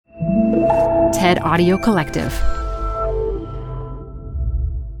TED Audio Collective.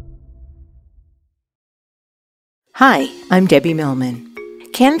 Hi, I'm Debbie Millman.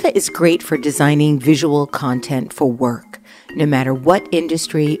 Canva is great for designing visual content for work, no matter what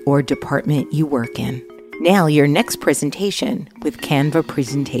industry or department you work in. Nail your next presentation with Canva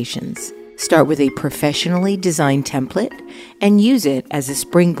Presentations. Start with a professionally designed template and use it as a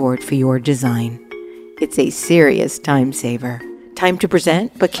springboard for your design. It's a serious time saver. Time to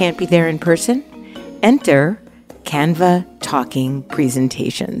present but can't be there in person? Enter Canva Talking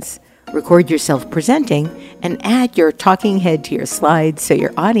Presentations. Record yourself presenting and add your talking head to your slides so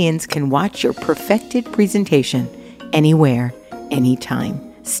your audience can watch your perfected presentation anywhere,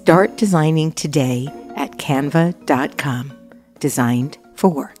 anytime. Start designing today at canva.com. Designed for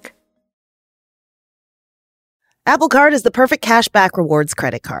work. Apple Card is the perfect cashback rewards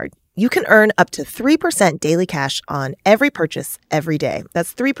credit card. You can earn up to 3% daily cash on every purchase every day.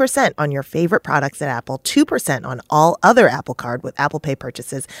 That's 3% on your favorite products at Apple, 2% on all other Apple Card with Apple Pay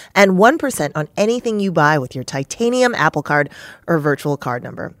purchases, and 1% on anything you buy with your titanium Apple Card or virtual card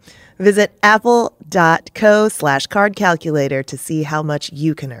number. Visit apple.co/card calculator to see how much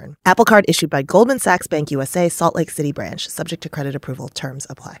you can earn. Apple Card issued by Goldman Sachs Bank USA, Salt Lake City branch, subject to credit approval. Terms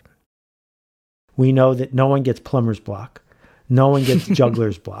apply. We know that no one gets plumber's block. No one gets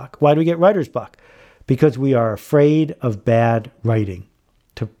juggler's block. Why do we get writer's block? Because we are afraid of bad writing,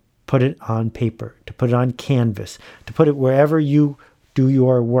 to put it on paper, to put it on canvas, to put it wherever you do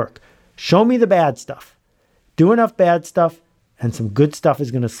your work. Show me the bad stuff. Do enough bad stuff, and some good stuff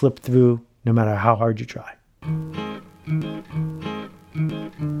is going to slip through no matter how hard you try.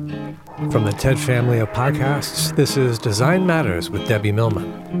 From the TED family of podcasts, this is Design Matters with Debbie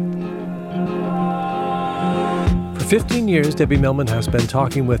Millman. For 15 years, Debbie Millman has been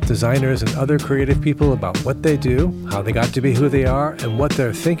talking with designers and other creative people about what they do, how they got to be who they are, and what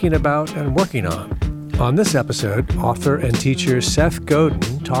they're thinking about and working on. On this episode, author and teacher Seth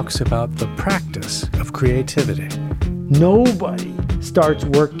Godin talks about the practice of creativity. Nobody starts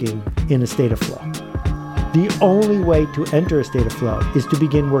working in a state of flow. The only way to enter a state of flow is to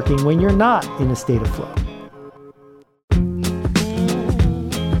begin working when you're not in a state of flow.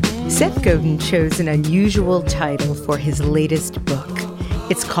 Seth Godin chose an unusual title for his latest book.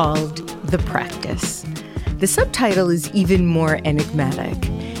 It's called The Practice. The subtitle is even more enigmatic.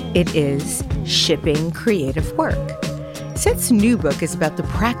 It is Shipping Creative Work. Seth's new book is about the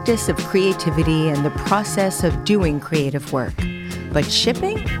practice of creativity and the process of doing creative work. But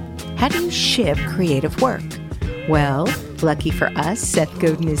shipping? How do you ship creative work? Well, lucky for us, Seth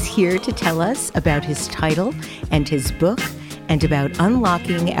Godin is here to tell us about his title and his book, and about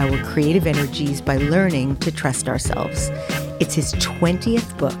unlocking our creative energies by learning to trust ourselves. It's his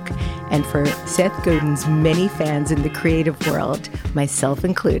 20th book, and for Seth Godin's many fans in the creative world, myself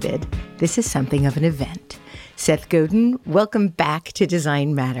included, this is something of an event. Seth Godin, welcome back to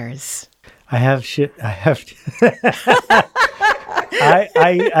Design Matters. I have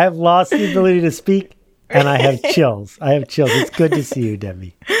lost the ability to speak, and I have chills. It's good to see you,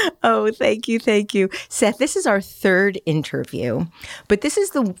 Debbie. Oh, thank you. Seth, this is our third interview, but this is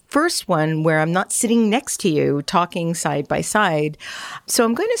the first one where I'm not sitting next to you talking side by side. So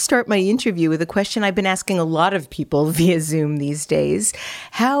I'm going to start my interview with a question I've been asking a lot of people via Zoom these days.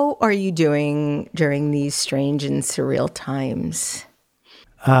 How are you doing during these strange and surreal times?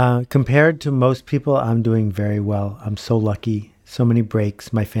 Compared to most people, I'm doing very well. I'm so lucky. So many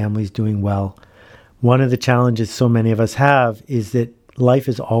breaks. My family's doing well. One of the challenges so many of us have is that life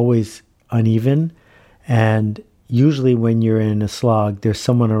is always uneven, and usually when you're in a slog, there's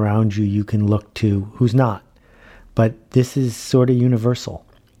someone around you can look to who's not. But this is sort of universal,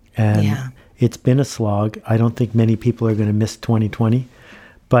 and It's been a slog. I don't think many people are going to miss 2020,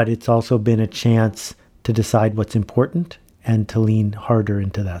 but it's also been a chance to decide what's important and to lean harder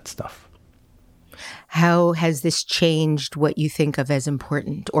into that stuff. How has this changed what you think of as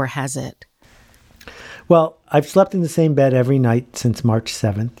important, or has it? Well, I've slept in the same bed every night since March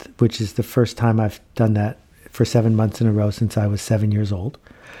 7th, which is the first time I've done that for 7 months in a row since I was 7 years old.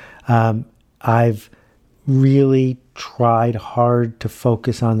 I've really tried hard to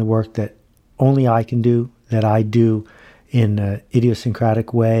focus on the work that only I can do, that I do in an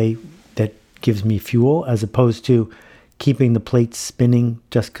idiosyncratic way that gives me fuel, as opposed to keeping the plates spinning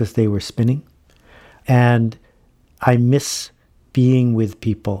just because they were spinning. And I miss being with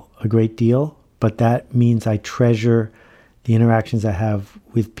people a great deal. But that means I treasure the interactions I have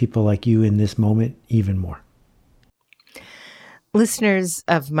with people like you in this moment even more. Listeners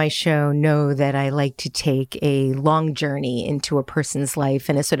of my show know that I like to take a long journey into a person's life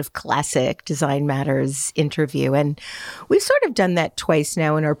in a sort of classic Design Matters interview. And we've sort of done that twice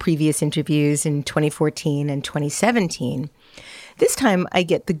now in our previous interviews in 2014 and 2017. This time, I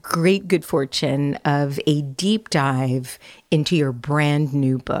get the great good fortune of a deep dive into your brand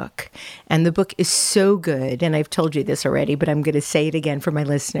new book. And the book is so good, and I've told you this already, but I'm going to say it again for my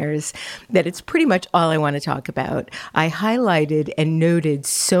listeners, that it's pretty much all I want to talk about. I highlighted and noted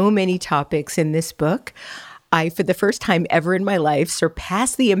so many topics in this book. I, for the first time ever in my life,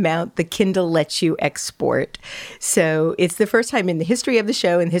 surpassed the amount the Kindle lets you export. So it's the first time in the history of the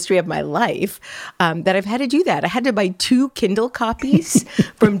show and the history of my life that I've had to do that. I had to buy 2 Kindle copies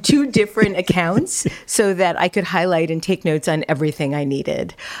from 2 different accounts so that I could highlight and take notes on everything I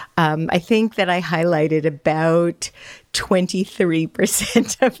needed. I think that I highlighted about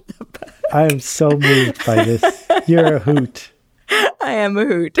 23% of the book. I am so moved by this. You're a hoot. I am a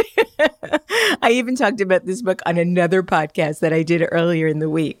hoot. I even talked about this book on another podcast that I did earlier in the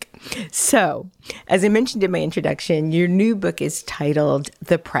week. So, as I mentioned in my introduction, your new book is titled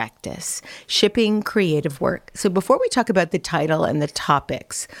The Practice, Shipping Creative Work. So before we talk about the title and the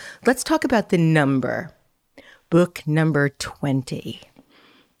topics, let's talk about the number. Book number 20.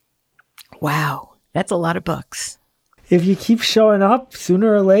 Wow, that's a lot of books. If you keep showing up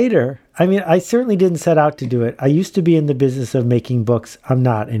sooner or later. I mean, I certainly didn't set out to do it. I used to be in the business of making books. I'm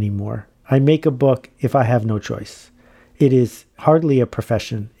not anymore. I make a book if I have no choice. It is hardly a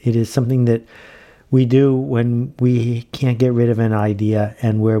profession. It is something that we do when we can't get rid of an idea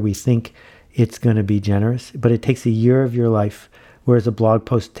and where we think it's going to be generous. But it takes a year of your life, whereas a blog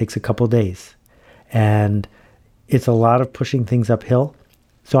post takes a couple days. And it's a lot of pushing things uphill.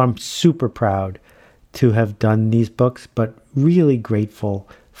 So I'm super proud to have done these books, but really grateful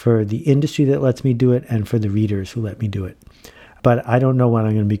for the industry that lets me do it and for the readers who let me do it. But I don't know when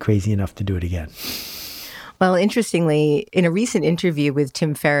I'm going to be crazy enough to do it again. Well, interestingly, in a recent interview with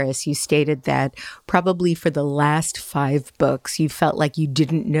Tim Ferriss, you stated that probably for the last 5 books, you felt like you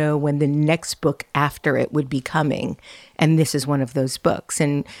didn't know when the next book after it would be coming. And this is one of those books.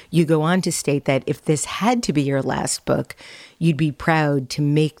 And you go on to state that if this had to be your last book, you'd be proud to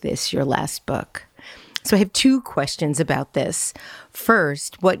make this your last book. So I have 2 questions about this.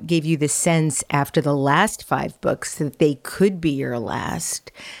 First, what gave you the sense after the last 5 books that they could be your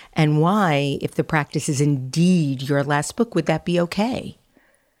last? And why, if The Practice is indeed your last book, would that be okay?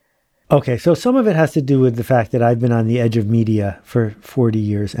 Okay, so some of it has to do with the fact that I've been on the edge of media for 40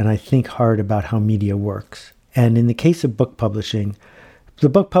 years, and I think hard about how media works. And in the case of book publishing, the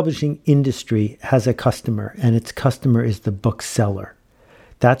book publishing industry has a customer, and its customer is the bookseller.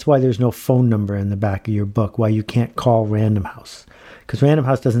 That's why there's no phone number in the back of your book, why you can't call Random House. Because Random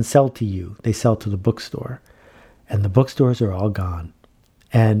House doesn't sell to you, they sell to the bookstore. And the bookstores are all gone.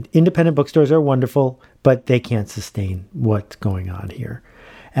 And independent bookstores are wonderful, but they can't sustain what's going on here.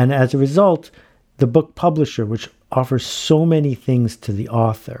 And as a result, the book publisher, which offers so many things to the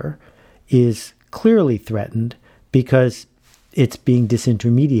author, is clearly threatened because it's being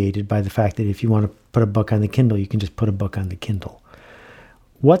disintermediated by the fact that if you want to put a book on the Kindle, you can just put a book on the Kindle.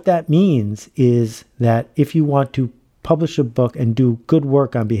 What that means is that if you want to publish a book and do good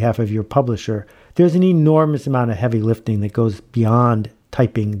work on behalf of your publisher, there's an enormous amount of heavy lifting that goes beyond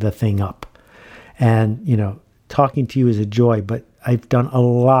typing the thing up. And, talking to you is a joy, but I've done a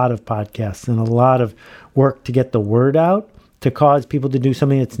lot of podcasts and a lot of work to get the word out to cause people to do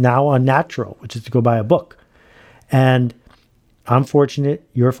something that's now unnatural, which is to go buy a book. And I'm fortunate,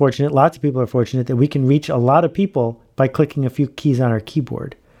 you're fortunate, lots of people are fortunate that we can reach a lot of people by clicking a few keys on our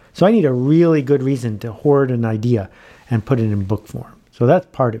keyboard. So I need a really good reason to hoard an idea and put it in book form. So that's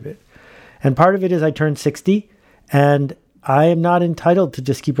part of it. And part of it is I turned 60 and I am not entitled to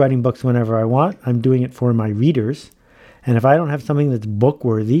just keep writing books whenever I want. I'm doing it for my readers. And if I don't have something that's book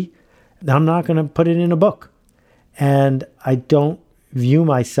worthy, I'm not going to put it in a book. And I don't view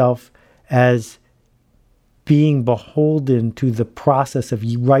myself as being beholden to the process of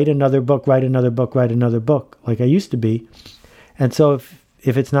you write another book, write another book, write another book, like I used to be. And so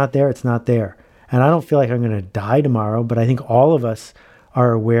if it's not there, it's not there. And I don't feel like I'm going to die tomorrow, but I think all of us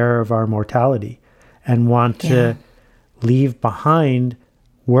are aware of our mortality and want to leave behind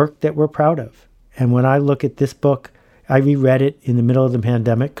work that we're proud of. And when I look at this book, I reread it in the middle of the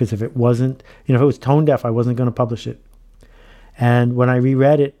pandemic because if it wasn't, if it was tone deaf, I wasn't going to publish it. And when I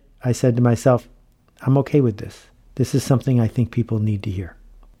reread it, I said to myself, I'm okay with this. This is something I think people need to hear.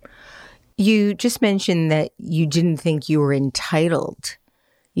 You just mentioned that you didn't think you were entitled.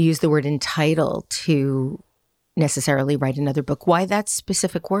 You used the word entitled to necessarily write another book. Why that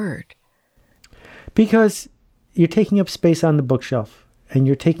specific word? Because you're taking up space on the bookshelf, and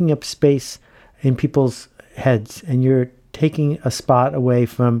you're taking up space in people's heads, and you're taking a spot away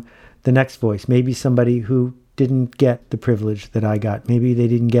from the next voice. Maybe somebody who didn't get the privilege that I got. Maybe they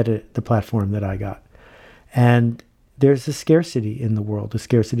didn't get the platform that I got. And there's a scarcity in the world, a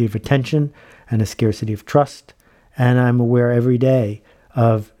scarcity of attention and a scarcity of trust. And I'm aware every day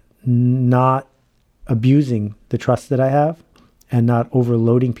of not abusing the trust that I have and not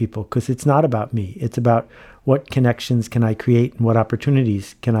overloading people, because it's not about me. It's about what connections can I create and what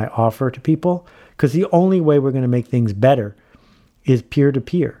opportunities can I offer to people, because the only way we're going to make things better is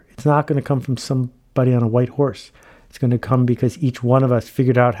peer-to-peer. It's not going to come from somebody on a white horse. It's going to come because each one of us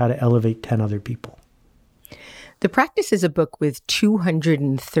figured out how to elevate 10 other people. The Practice is a book with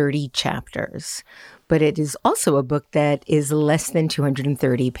 230 chapters, but it is also a book that is less than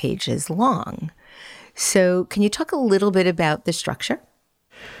 230 pages long. So can you talk a little bit about the structure?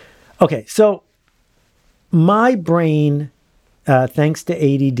 Okay, so my brain, thanks to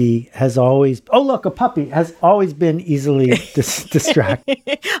ADD, has always, oh, look, a puppy, has always been easily distracted.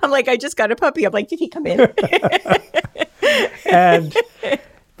 I'm like, I just got a puppy. I'm like, did he come in? And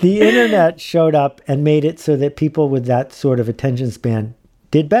the internet showed up and made it so that people with that sort of attention span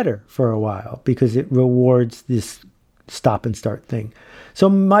did better for a while, because it rewards this stop and start thing. So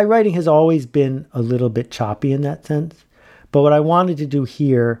my writing has always been a little bit choppy in that sense. But what I wanted to do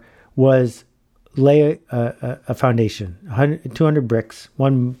here was lay a foundation, 200 bricks,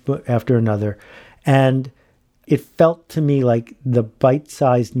 one after another. And it felt to me like the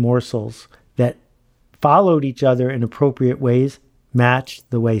bite-sized morsels that followed each other in appropriate ways matched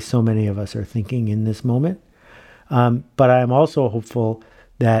the way so many of us are thinking in this moment. But I am also hopeful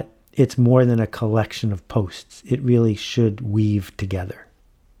that it's more than a collection of posts. It really should weave together.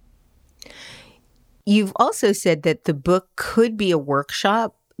 You've also said that the book could be a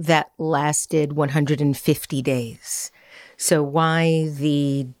workshop that lasted 150 days. So why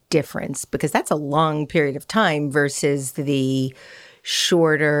the difference? Because that's a long period of time versus the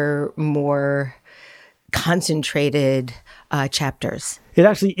shorter, more concentrated chapters. It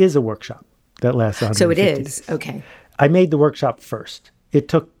actually is a workshop that lasts 150 So it days. is. Okay. I made the workshop first. It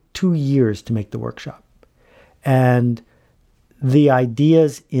took 2 years to make the workshop. And the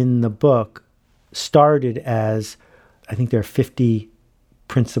ideas in the book started as, I think there are 50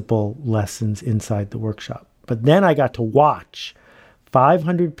 principal lessons inside the workshop. But then I got to watch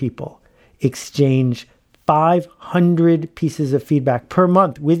 500 people exchange 500 pieces of feedback per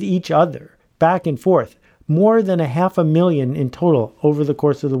month with each other, back and forth. More than 500,000 in total over the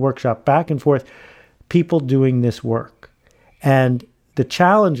course of the workshop, back and forth, people doing this work. And the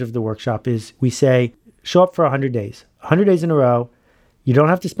challenge of the workshop is we say, show up for 100 days, 100 days in a row. You don't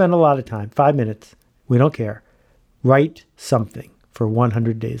have to spend a lot of time, 5 minutes. We don't care. Write something for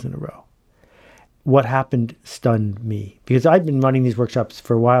 100 days in a row. What happened stunned me, because I've been running these workshops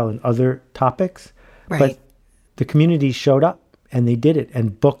for a while in other topics, Right. but the community showed up and they did it,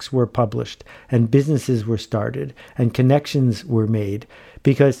 and books were published and businesses were started and connections were made,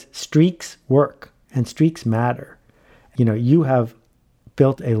 because streaks work and streaks matter. You know, you have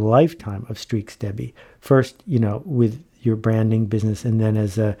built a lifetime of streaks, Debbie. First, you know, with your branding business, and then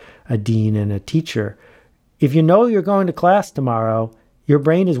as a dean and a teacher. If you know you're going to class tomorrow, your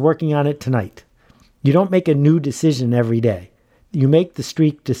brain is working on it tonight. You don't make a new decision every day. You make the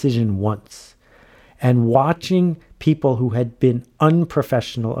streak decision once. And watching people who had been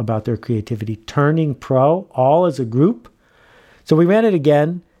unprofessional about their creativity turning pro, all as a group. So we ran it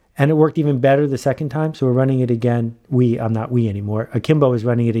again, and it worked even better the second time. So we're running it again. I'm not we anymore. Akimbo is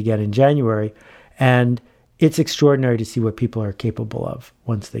running it again in January. And it's extraordinary to see what people are capable of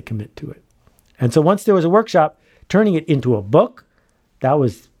once they commit to it. And so once there was a workshop, turning it into a book, that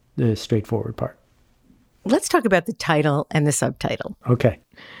was the straightforward part. Let's talk about the title and the subtitle. Okay.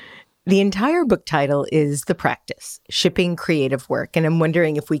 The entire book title is The Practice, Shipping Creative Work. And I'm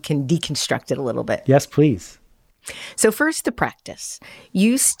wondering if we can deconstruct it a little bit. Yes, please. So first, the practice.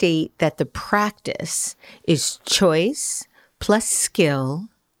 You state that the practice is choice plus skill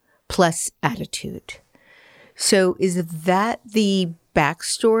plus attitude. So is that the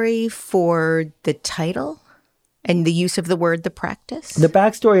backstory for the title and the use of the word the practice? The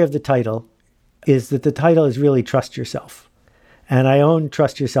backstory of the title is that the title is really Trust Yourself. And I own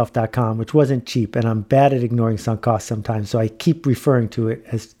trustyourself.com, which wasn't cheap, and I'm bad at ignoring sunk costs sometimes, so I keep referring to it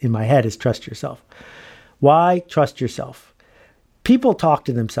as in my head as Trust Yourself. Why trust yourself? People talk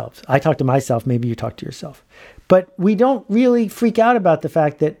to themselves. I talk to myself, maybe you talk to yourself. But we don't really freak out about the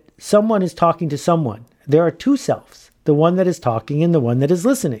fact that someone is talking to someone. There are two selves, the one that is talking and the one that is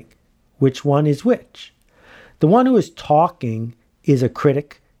listening. Which one is which? The one who is talking is a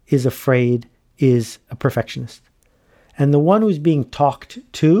critic, is afraid, is a perfectionist. And the one who's being talked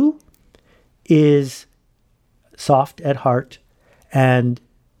to is soft at heart and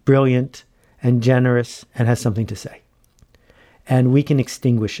brilliant and generous and has something to say. And we can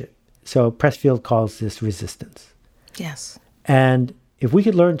extinguish it. So Pressfield calls this resistance. Yes. And if we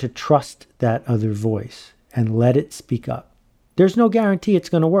could learn to trust that other voice and let it speak up, there's no guarantee it's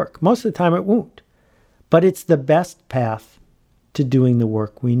going to work. Most of the time it won't. But it's the best path to doing the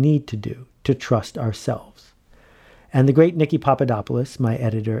work we need to do, to trust ourselves. And the great Nikki Papadopoulos, my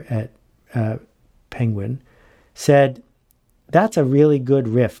editor at Penguin, said, that's a really good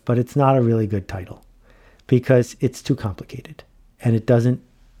riff, but it's not a really good title because it's too complicated and it doesn't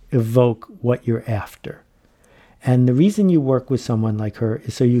evoke what you're after. And the reason you work with someone like her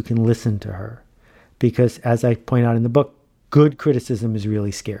is so you can listen to her. Because as I point out in the book, good criticism is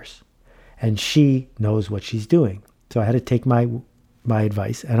really scarce. And she knows what she's doing. So I had to take my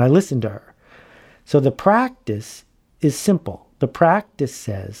advice and I listened to her. So the practice is simple. The practice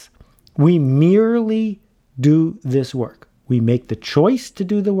says we merely do this work. We make the choice to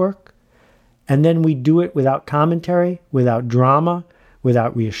do the work, and then we do it without commentary, without drama,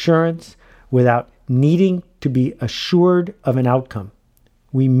 without reassurance, without needing to be assured of an outcome.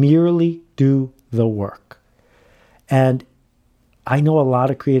 We merely do the work. And I know a lot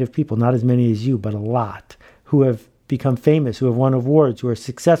of creative people, not as many as you, but a lot, who have become famous, who have won awards, who are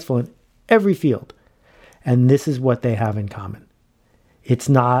successful in every field. And this is what they have in common. It's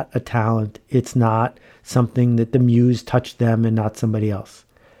not a talent. It's not something that the muse touched them and not somebody else.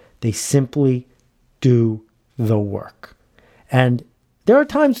 They simply do the work. And there are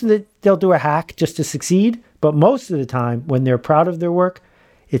times that they'll do a hack just to succeed, but most of the time when they're proud of their work,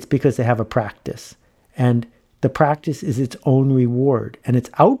 it's because they have a practice. And the practice is its own reward, and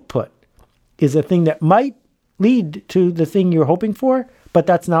its output is a thing that might lead to the thing you're hoping for, but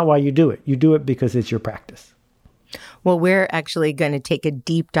that's not why you do it. You do it because it's your practice. Well, we're actually going to take a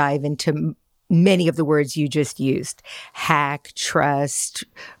deep dive into many of the words you just used: hack, trust,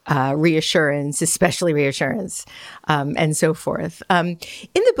 reassurance, especially reassurance, and so forth. In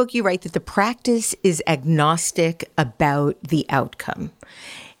the book, you write that the practice is agnostic about the outcome,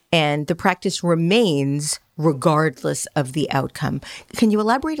 and the practice remains regardless of the outcome. Can you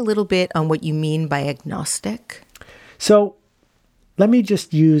elaborate a little bit on what you mean by agnostic? So let me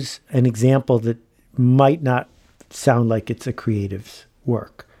just use an example that might not sound like it's a creative's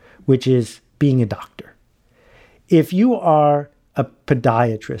work, which is being a doctor. If you are a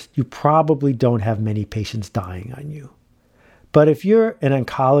podiatrist, you probably don't have many patients dying on you. But if you're an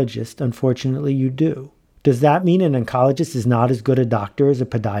oncologist, unfortunately, you do. Does that mean an oncologist is not as good a doctor as a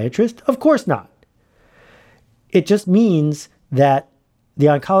podiatrist? Of course not. It just means that the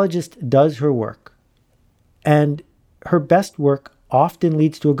oncologist does her work, and her best work often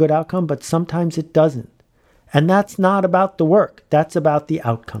leads to a good outcome, but sometimes it doesn't. And that's not about the work. That's about the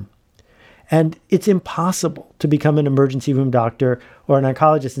outcome. And it's impossible to become an emergency room doctor or an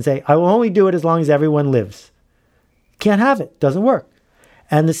oncologist and say, I will only do it as long as everyone lives. Can't have it. Doesn't work.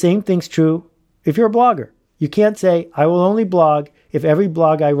 And the same thing's true if you're a blogger. You can't say, I will only blog if every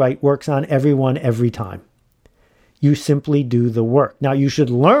blog I write works on everyone every time. You simply do the work. Now, you should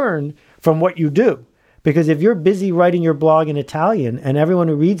learn from what you do, because if you're busy writing your blog in Italian and everyone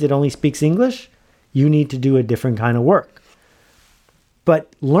who reads it only speaks English, you need to do a different kind of work.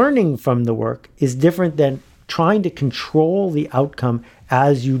 But learning from the work is different than trying to control the outcome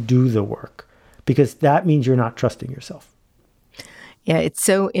as you do the work, because that means you're not trusting yourself. Yeah, it's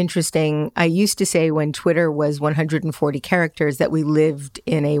so interesting. I used to say when Twitter was 140 characters that we lived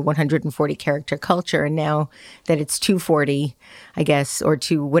in a 140 character culture. And now that it's 240, I guess, or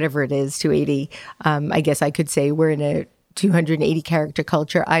whatever it is, 280, I guess I could say we're in a 280 character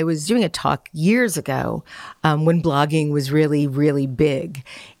culture. I was doing a talk years ago when blogging was really, really big.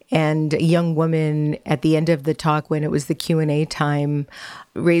 And a young woman at the end of the talk, when it was the Q&A time,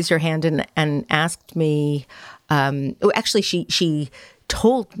 raised her hand and asked me, she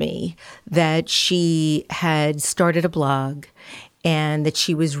told me that she had started a blog and that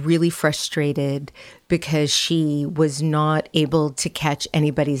she was really frustrated because she was not able to catch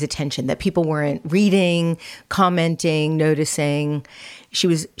anybody's attention, that people weren't reading, commenting, noticing. She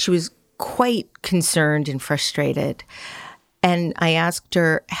was quite concerned and frustrated. And I asked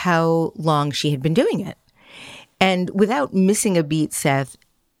her how long she had been doing it. And without missing a beat, Seth,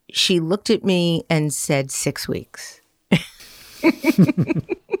 she looked at me and said 6 weeks.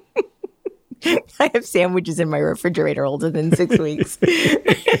 I have sandwiches in my refrigerator older than 6 weeks.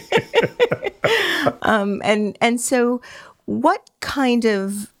 And so what kind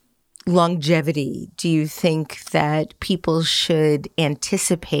of longevity do you think that people should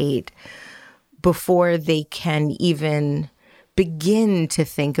anticipate before they can even begin to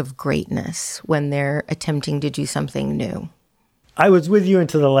think of greatness when they're attempting to do something new. I was with you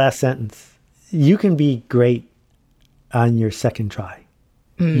into the last sentence. You can be great on your second try.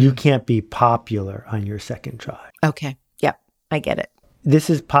 You can't be popular on your second try. Okay. Yep. I get it. This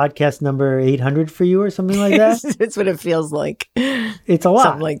is podcast number 800 for you or something like that? It's what it feels like. It's a lot.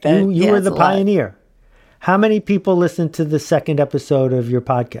 Something like that. You were the pioneer. How many people listened to the second episode of your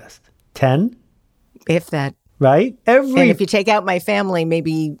podcast? 10? If that. Right? And if you take out my family,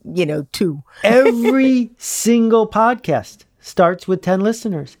 maybe, 2. Every single podcast starts with 10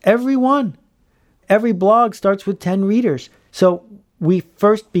 listeners. Every one. Every blog starts with 10 readers. So we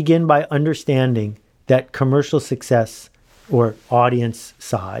first begin by understanding that commercial success or audience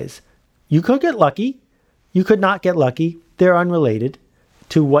size, you could get lucky. You could not get lucky. They're unrelated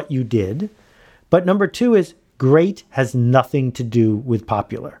to what you did. But number 2 is great has nothing to do with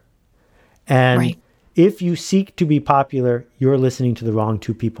popular. And right. If you seek to be popular, you're listening to the wrong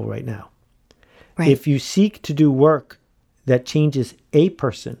 2 people right now. Right. If you seek to do work that changes a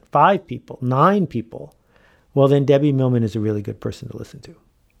person, 5 people, 9 people, well, then Debbie Millman is a really good person to listen to.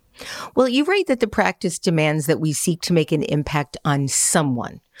 Well, you write that the practice demands that we seek to make an impact on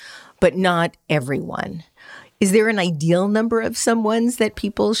someone, but not everyone. Is there an ideal number of someones that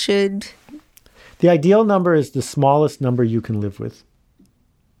people should? The ideal number is the smallest number you can live with.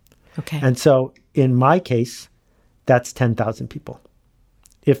 Okay. And so in my case, that's 10,000 people.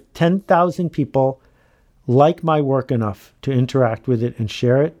 If 10,000 people like my work enough to interact with it and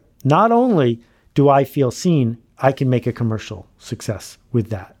share it, not only do I feel seen, I can make a commercial success with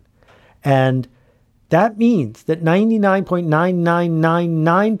that. And that means that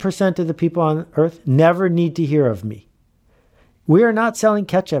 99.9999% of the people on earth never need to hear of me. We are not selling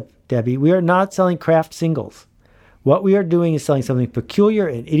ketchup, Debbie. We are not selling craft singles. What we are doing is selling something peculiar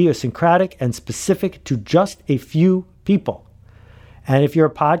and idiosyncratic and specific to just a few people. And if you're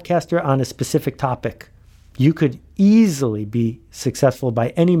a podcaster on a specific topic, you could easily be successful by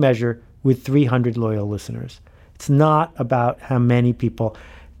any measure with 300 loyal listeners. It's not about how many people.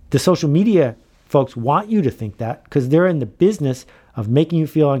 The social media folks want you to think that because they're in the business of making you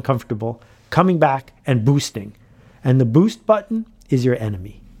feel uncomfortable, coming back and boosting. And the boost button is your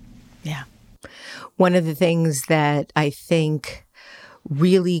enemy. Yeah. One of the things that I think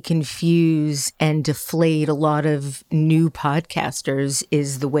really confuse and deflate a lot of new podcasters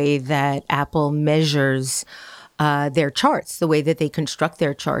is the way that Apple measures their charts, the way that they construct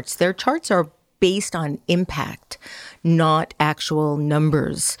their charts. Their charts are based on impact, not actual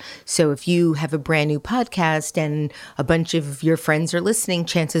numbers. So if you have a brand new podcast and a bunch of your friends are listening,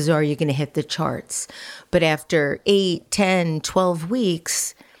 chances are you're going to hit the charts. But after 8, 10, 12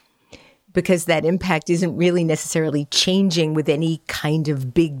 weeks, because that impact isn't really necessarily changing with any kind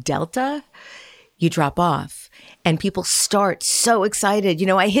of big delta, you drop off. And people start so excited.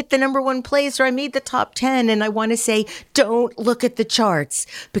 I hit the number 1 place or I made the top 10. And I want to say, don't look at the charts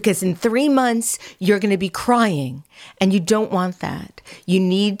because in 3 months, you're going to be crying. And you don't want that. You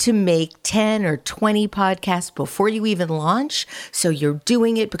need to make 10 or 20 podcasts before you even launch. So you're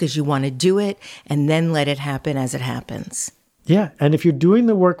doing it because you want to do it and then let it happen as it happens. Yeah. And if you're doing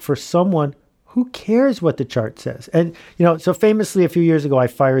the work for someone, who cares what the chart says? And, so famously a few years ago, I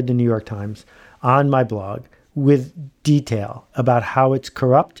fired the New York Times on my blog with detail about how it's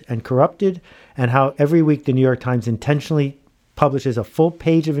corrupt and corrupted and how every week the New York Times intentionally publishes a full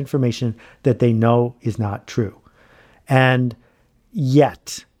page of information that they know is not true. And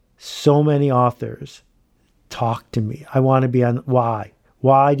yet, so many authors talk to me. I want to be on, why?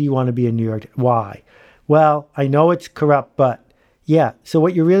 Why do you want to be in New York? Why? Well, I know it's corrupt, but yeah. So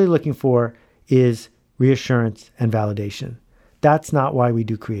what you're really looking for is reassurance and validation. That's not why we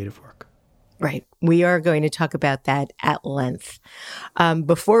do creative work. Right. We are going to talk about that at length.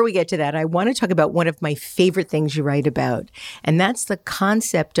 Before we get to that, I want to talk about one of my favorite things you write about, and that's the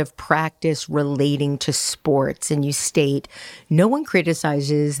concept of practice relating to sports. And you state, no one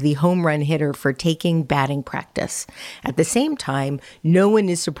criticizes the home run hitter for taking batting practice. At the same time, no one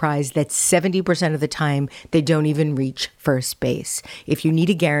is surprised that 70% of the time they don't even reach first base. If you need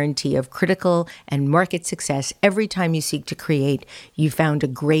a guarantee of critical and market success every time you seek to create, you found a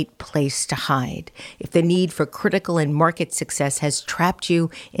great place to hide. If the need for critical and market success has trapped you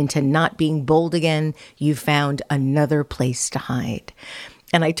into not being bold again, you found another place to hide.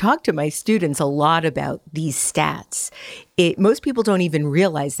 And I talk to my students a lot about these stats. Most people don't even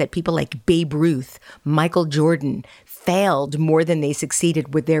realize that people like Babe Ruth, Michael Jordan, failed more than they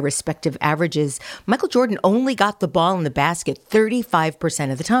succeeded with their respective averages. Michael Jordan only got the ball in the basket 35%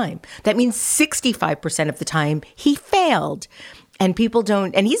 of the time. That means 65% of the time he failed. And people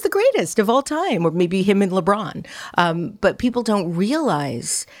don't, and he's the greatest of all time, or maybe him and LeBron. But people don't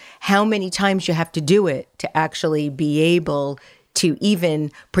realize how many times you have to do it to actually be able to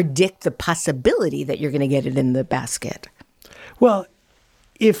even predict the possibility that you're going to get it in the basket. Well,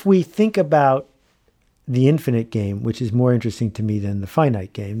 if we think about the infinite game, which is more interesting to me than the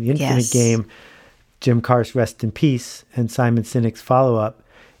finite game, the infinite game, Jim Carse, rest in peace, and Simon Sinek's follow-up,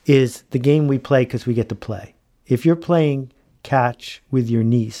 is the game we play because we get to play. If you're playing catch with your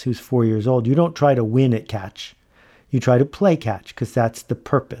niece who's 4 years old, you don't try to win at catch. You try to play catch because that's the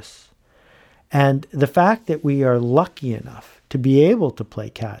purpose. And the fact that we are lucky enough to be able to play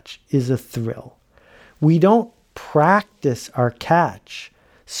catch is a thrill. We don't practice our catch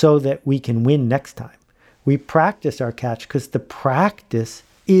so that we can win next time. We practice our catch because the practice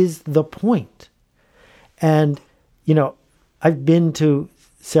is the point. And, you know, I've been to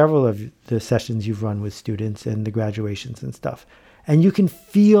several of the sessions you've run with students and the graduations and stuff. And you can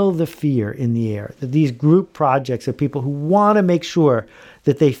feel the fear in the air that these group projects are people who want to make sure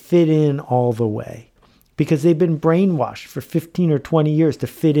that they fit in all the way because they've been brainwashed for 15 or 20 years to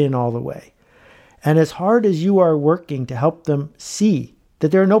fit in all the way. And as hard as you are working to help them see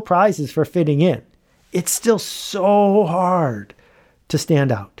that there are no prizes for fitting in, it's still so hard to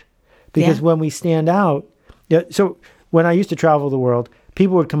stand out. Because when we stand out, so when I used to travel the world,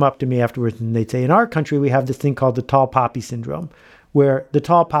 people would come up to me afterwards and they'd say, in our country, we have this thing called the tall poppy syndrome, where the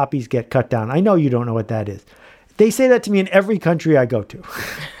tall poppies get cut down. I know you don't know what that is. They say that to me in every country I go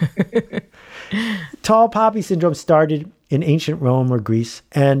to. Tall poppy syndrome started in ancient Rome or Greece,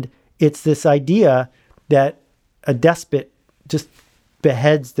 and it's this idea that a despot just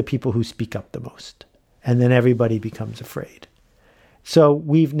beheads the people who speak up the most, and then everybody becomes afraid. So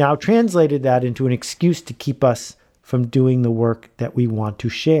we've now translated that into an excuse to keep us from doing the work that we want to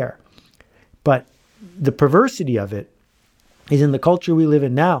share. But the perversity of it is in the culture we live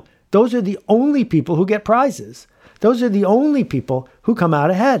in now. Those are the only people who get prizes. Those are the only people who come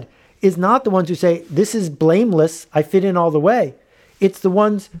out ahead. It's not the ones who say, this is blameless, I fit in all the way. It's the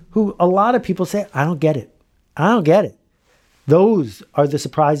ones who a lot of people say, I don't get it. I don't get it. Those are the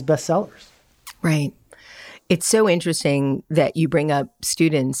surprise bestsellers. Right. It's so interesting that you bring up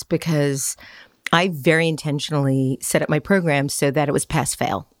students because I very intentionally set up my program so that it was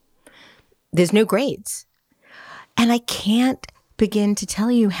pass-fail. There's no grades. And I can't begin to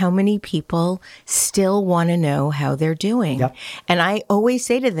tell you how many people still want to know how they're doing. Yep. And I always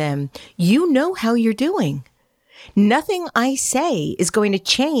say to them, you know how you're doing. Nothing I say is going to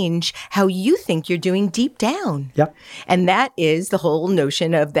change how you think you're doing deep down. Yep. And that is the whole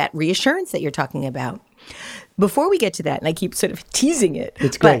notion of that reassurance that you're talking about. Before we get to that, and I keep sort of teasing it,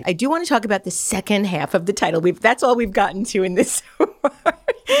 it's great. But I do want to talk about the second half of the title. That's all we've gotten to in this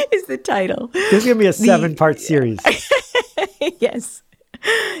is the title. This is going to be a 7-part series. Yes.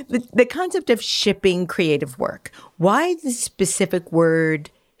 The concept of shipping creative work. Why the specific word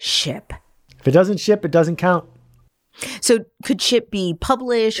ship? If it doesn't ship, it doesn't count. So could ship be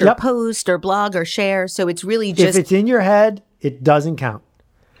publish or post or blog or share? So it's really just... If it's in your head, it doesn't count.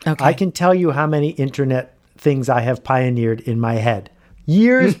 Okay. I can tell you how many internet things I have pioneered in my head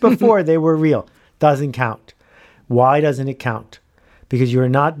years before they were real. Doesn't count. Why doesn't it count? Because you're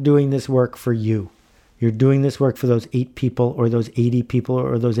not doing this work for you. You're doing this work for those 8 people or those 80 people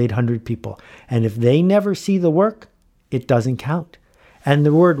or those 800 people. And if they never see the work, it doesn't count. And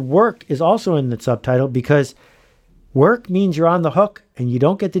the word work is also in the subtitle because work means you're on the hook and you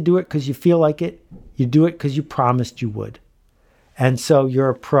don't get to do it because you feel like it. You do it because you promised you would. And so you're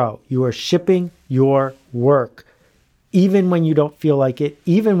a pro. You are shipping your work, even when you don't feel like it,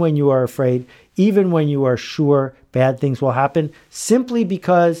 even when you are afraid, even when you are sure bad things will happen, simply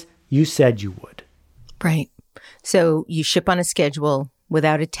because you said you would. Right. So you ship on a schedule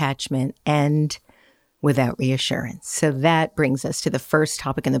without attachment and without reassurance. So that brings us to the first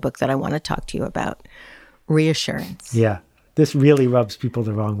topic in the book that I want to talk to you about, reassurance. Yeah. This really rubs people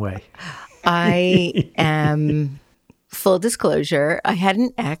the wrong way. I am... Full disclosure, I had an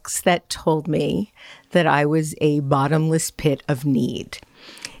ex that told me that I was a bottomless pit of need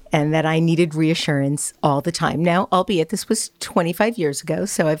and that I needed reassurance all the time. Now, albeit this was 25 years ago,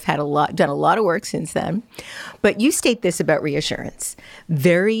 so I've done a lot of work since then. But you state this about reassurance.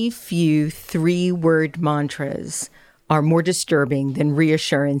 Very few 3-word mantras are more disturbing than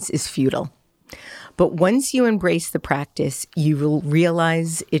reassurance is futile. But once you embrace the practice, you will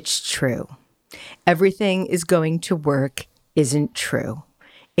realize it's true. Everything is going to work isn't true.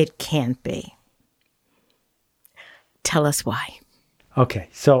 It can't be. Tell us why. Okay,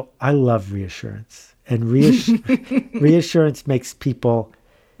 so I love reassurance. And reassurance makes people,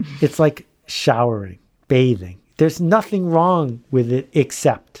 it's like showering, bathing. It there's nothing wrong with it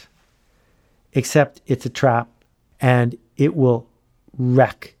except it's a trap and it will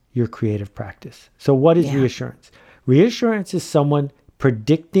wreck your creative practice. So what is reassurance? Reassurance is someone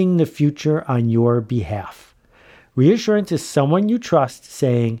predicting the future on your behalf. Reassurance is someone you trust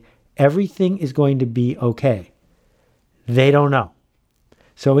saying everything is going to be okay. They don't know.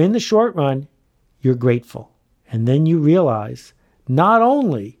 So in the short run, you're grateful. And then you realize not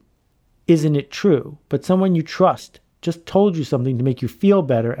only isn't it true, but someone you trust just told you something to make you feel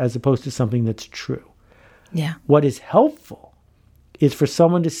better as opposed to something that's true. Yeah. What is helpful is for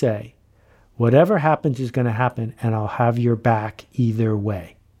someone to say, whatever happens is going to happen and I'll have your back either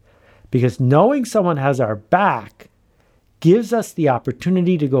way. Because knowing someone has our back gives us the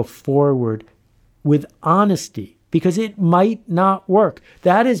opportunity to go forward with honesty because it might not work.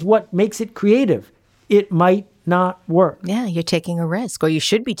 That is what makes it creative. It might not work. Yeah, you're taking a risk, or you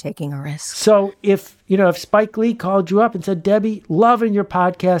should be taking a risk. So if Spike Lee called you up and said, Debbie, loving your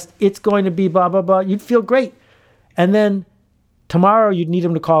podcast, it's going to be blah, blah, blah, you'd feel great. And then tomorrow you'd need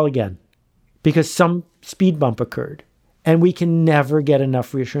him to call again because some speed bump occurred. And we can never get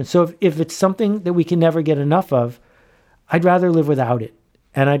enough reassurance. So if it's something that we can never get enough of, I'd rather live without it.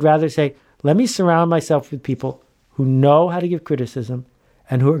 And I'd rather say, let me surround myself with people who know how to give criticism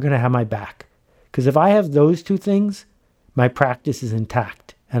and who are going to have my back. Because if I have those two things, my practice is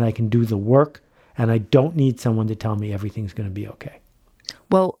intact and I can do the work and I don't need someone to tell me everything's going to be okay.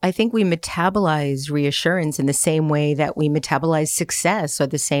 Well, I think we metabolize reassurance in the same way that we metabolize success or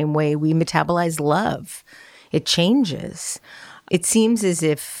the same way we metabolize love. It changes. It seems as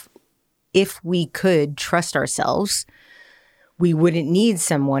if we could trust ourselves, we wouldn't need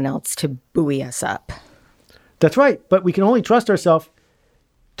someone else to buoy us up. That's right. But we can only trust ourselves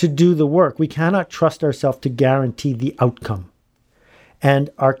to do the work. We cannot trust ourselves to guarantee the outcome. And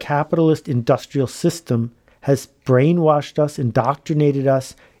our capitalist industrial system has brainwashed us, indoctrinated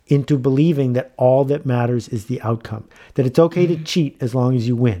us into believing that all that matters is the outcome, that it's okay to cheat as long as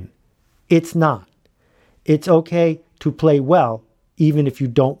you win. It's not. It's okay to play well even if you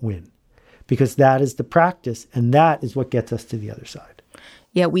don't win, because that is the practice and that is what gets us to the other side.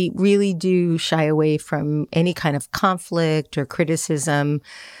 Yeah, we really do shy away from any kind of conflict or criticism.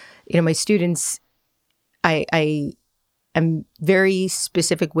 My students, I am very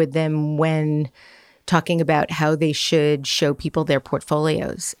specific with them when talking about how they should show people their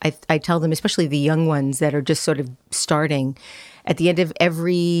portfolios. I tell them, especially the young ones that are just sort of starting, at the end of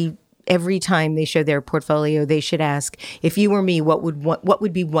every time they show their portfolio, they should ask, if you were me, what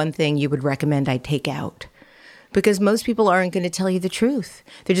would be one thing you would recommend I take out? Because most people aren't going to tell you the truth.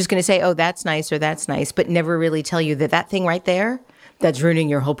 They're just going to say, oh, that's nice or that's nice, but never really tell you that thing right there, that's ruining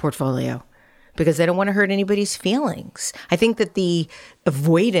your whole portfolio. Because they don't want to hurt anybody's feelings. I think that the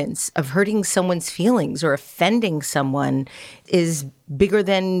avoidance of hurting someone's feelings or offending someone is bigger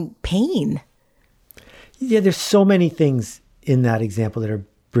than pain. Yeah, there's so many things in that example that are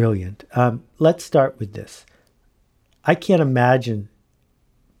brilliant. Let's start with this. I can't imagine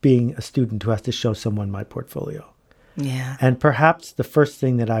being a student who has to show someone my portfolio. Yeah. And perhaps the first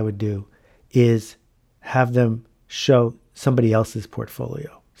thing that I would do is have them show somebody else's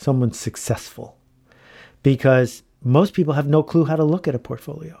portfolio, someone successful, because most people have no clue how to look at a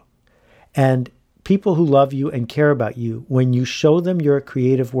portfolio. And people who love you and care about you, when you show them your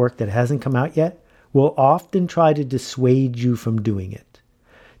creative work that hasn't come out yet, will often try to dissuade you from doing it.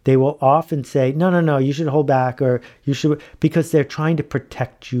 They will often say, no, you should hold back, or you should, because they're trying to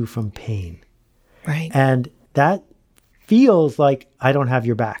protect you from pain. Right. And that feels like I don't have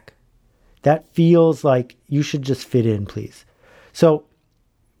your back. That feels like you should just fit in, please. So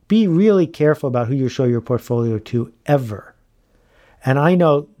be really careful about who you show your portfolio to ever. And I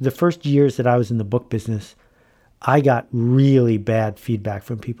know the first years that I was in the book business, I got really bad feedback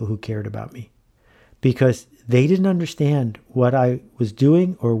from people who cared about me because they didn't understand what I was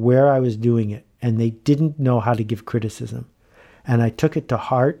doing or where I was doing it. And they didn't know how to give criticism. And I took it to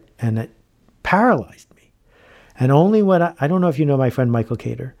heart and it paralyzed me. And only when I don't know if you know my friend Michael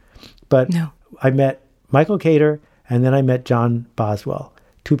Cater, but no. I met Michael Cater and then I met John Boswell,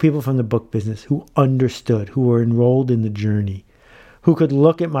 two people from the book business who understood, who were enrolled in the journey, who could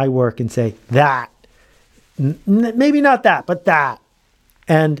look at my work and say, that, maybe not that, but that.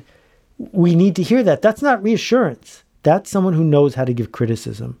 And we need to hear that. That's not reassurance. That's someone who knows how to give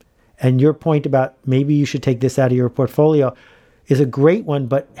criticism. And your point about maybe you should take this out of your portfolio is a great one,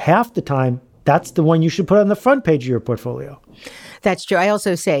 but half the time, that's the one you should put on the front page of your portfolio. That's true. I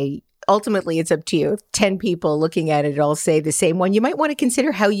also say, ultimately, it's up to you. If 10 people looking at it all say the same one, you might want to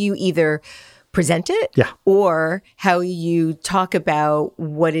consider how you either present it or how you talk about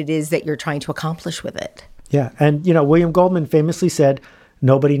what it is that you're trying to accomplish with it. Yeah. And, William Goldman famously said,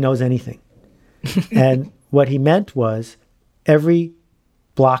 nobody knows anything. And what he meant was every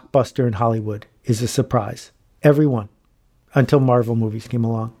blockbuster in Hollywood is a surprise. Every one. Until Marvel movies came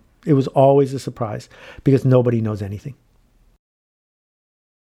along. It was always a surprise because nobody knows anything.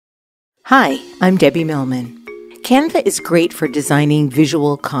 Hi, I'm Debbie Millman. Canva is great for designing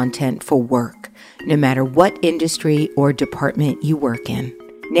visual content for work, no matter what industry or department you work in.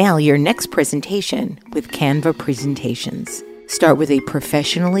 Nail your next presentation with Canva Presentations. Start with a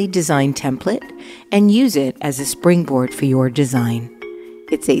professionally designed template and use it as a springboard for your design.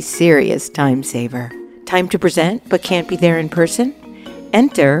 It's a serious time saver. Time to present but can't be there in person?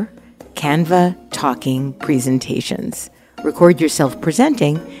 Enter Canva Talking Presentations. Record yourself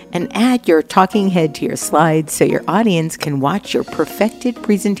presenting and add your talking head to your slides so your audience can watch your perfected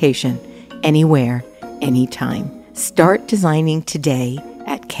presentation anywhere, anytime. Start designing today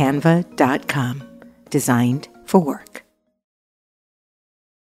at canva.com. Designed for work.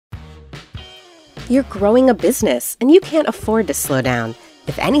 You're growing a business and you can't afford to slow down.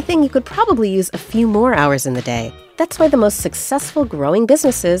 If anything, you could probably use a few more hours in the day. That's why the most successful growing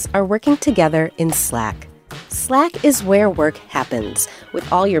businesses are working together in Slack. Slack is where work happens,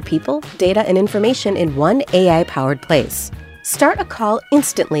 with all your people, data, and information in one AI-powered place. Start a call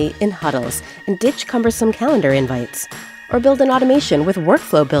instantly in huddles and ditch cumbersome calendar invites. Or build an automation with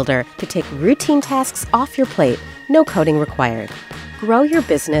Workflow Builder to take routine tasks off your plate, no coding required. Grow your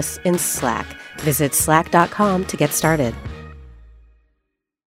business in Slack. Visit slack.com to get started.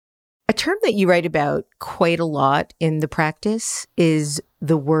 A term that you write about quite a lot in the practice is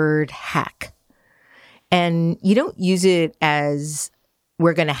the word hack. And you don't use it as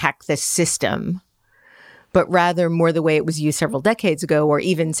we're going to hack the system, but rather more the way it was used several decades ago or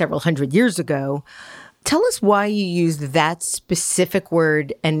even several hundred years ago. Tell us why you use that specific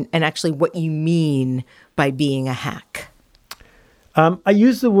word and actually what you mean by being a hack. I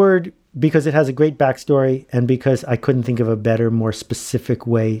use the word because it has a great backstory and because I couldn't think of a better, more specific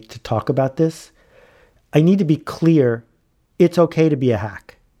way to talk about this. I need to be clear. It's okay to be a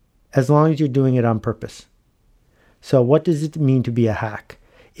hack as long as you're doing it on purpose. So what does it mean to be a hack?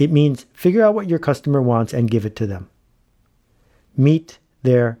 It means figure out what your customer wants and give it to them. Meet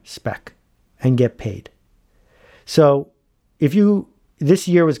their spec and get paid. So this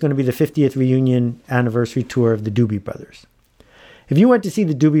year was going to be the 50th reunion anniversary tour of the Doobie Brothers. If you went to see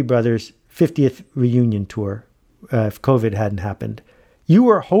the Doobie Brothers 50th reunion tour, if COVID hadn't happened, you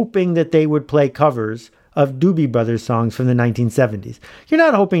were hoping that they would play covers of Doobie Brothers songs from the 1970s. You're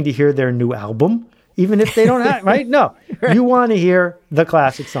not hoping to hear their new album, even if they don't have, right? No, right. You want to hear the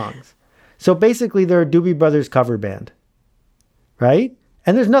classic songs. So basically they're a Doobie Brothers cover band, right?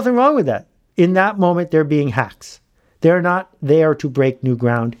 And there's nothing wrong with that. In that moment, they're being hacks. They're not there to break new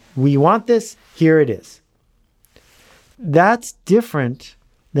ground. We want this, here it is. That's different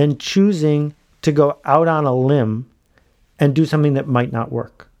than choosing to go out on a limb and do something that might not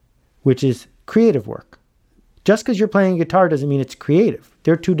work, which is creative work. Just because you're playing guitar doesn't mean it's creative.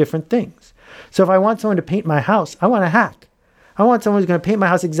 They're two different things. So if I want someone to paint my house, I want a hack. I want someone who's going to paint my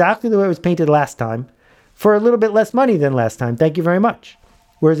house exactly the way it was painted last time for a little bit less money than last time. Thank you very much.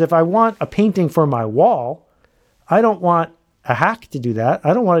 Whereas if I want a painting for my wall, I don't want a hack to do that.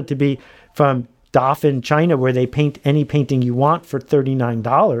 I don't want it to be from Dauphin, China, where they paint any painting you want for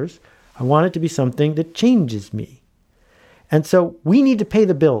 $39. I want it to be something that changes me. And so we need to pay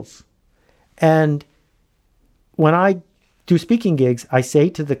the bills. And when I do speaking gigs, I say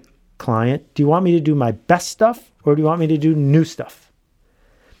to the client, do you want me to do my best stuff or do you want me to do new stuff?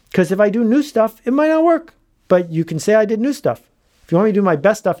 Because if I do new stuff, it might not work. But you can say I did new stuff. If you want me to do my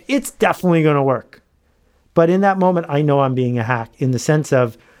best stuff, it's definitely going to work. But in that moment, I know I'm being a hack in the sense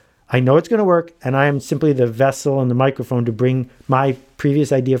of I know it's going to work and I am simply the vessel and the microphone to bring my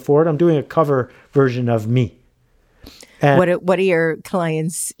previous idea forward. I'm doing a cover version of me. And what do your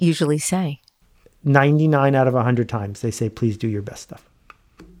clients usually say? 99 out of 100 times, they say, please do your best stuff.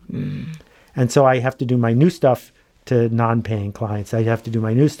 And so I have to do my new stuff to non-paying clients. I have to do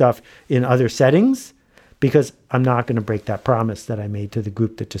my new stuff in other settings because I'm not going to break that promise that I made to the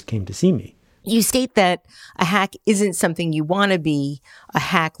group that just came to see me. You state that a hack isn't something you want to be. A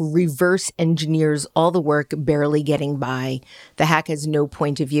hack reverse engineers all the work, barely getting by. The hack has no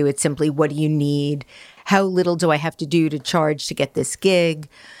point of view. It's simply, what do you need? How little do I have to do to charge to get this gig?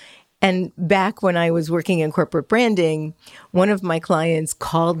 And back when I was working in corporate branding, one of my clients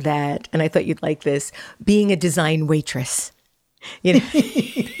called that, and I thought you'd like this, being a design waitress. You know?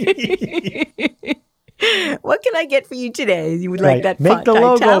 What can I get for you today? You would like that Make font, the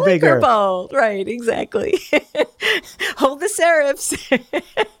logo italic bigger. Or bold. Right, exactly. Hold the serifs.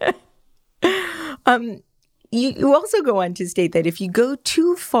 You also go on to state that if you go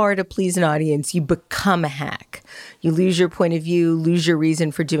too far to please an audience, you become a hack. You lose your point of view, lose your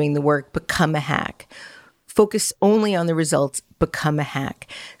reason for doing the work, become a hack. Focus only on the results, become a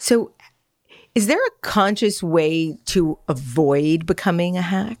hack. So is there a conscious way to avoid becoming a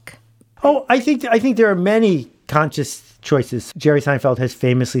hack? Oh, I think there are many conscious choices. Jerry Seinfeld has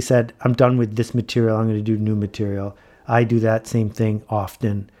famously said, I'm done with this material, I'm going to do new material. I do that same thing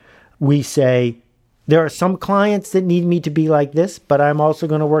often. We say, there are some clients that need me to be like this, but I'm also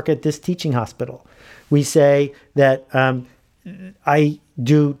going to work at this teaching hospital. We say that I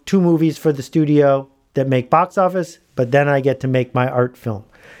do 2 movies for the studio that make box office, but then I get to make my art film.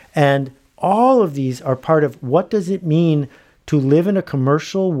 And all of these are part of what does it mean to live in a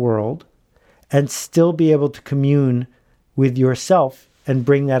commercial world and still be able to commune with yourself and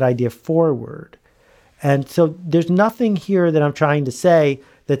bring that idea forward. And so there's nothing here that I'm trying to say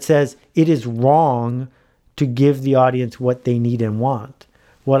that says it is wrong to give the audience what they need and want.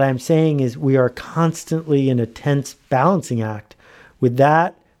 What I'm saying is we are constantly in a tense balancing act with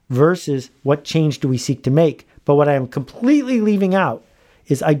that versus what change do we seek to make. But what I am completely leaving out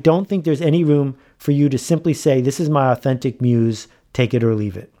is I don't think there's any room for you to simply say, this is my authentic muse, take it or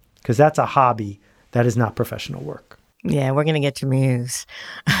leave it. Because that's a hobby. That is not professional work. Yeah, we're going to get to muse.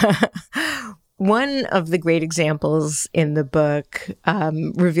 One of the great examples in the book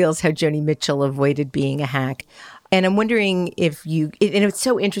reveals how Joni Mitchell avoided being a hack. And I'm wondering if and it's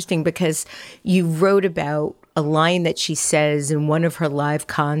so interesting because you wrote about a line that she says in one of her live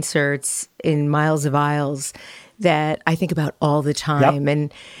concerts in Miles of Aisles that I think about all the time. Yep.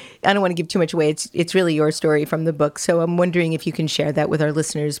 And I don't want to give too much away. It's really your story from the book. So I'm wondering if you can share that with our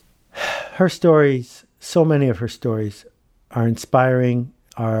listeners. Her stories, so many of her stories are inspiring,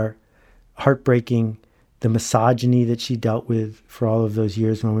 are heartbreaking. The misogyny that she dealt with for all of those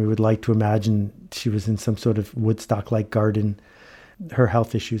years when we would like to imagine she was in some sort of Woodstock-like garden, her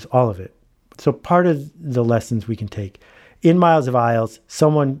health issues, all of it. So part of the lessons we can take. In Miles of Aisles,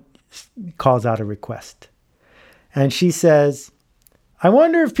 someone calls out a request. And she says, I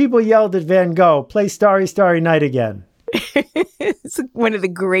wonder if people yelled at Van Gogh, play Starry, Starry Night again. It's one of the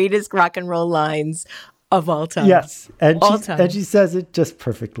greatest rock and roll lines of all time. Yes. And she says it just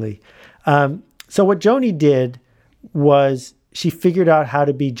perfectly. So what Joni did was she figured out how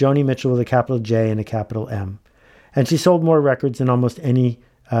to be Joni Mitchell with a capital J and a capital M. And she sold more records than almost any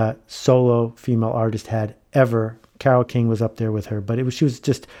solo female artist had ever. Carole King was up there with her, but she was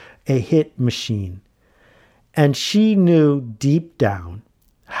just a hit machine. And she knew deep down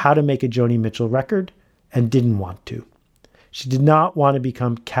how to make a Joni Mitchell record and didn't want to. She did not want to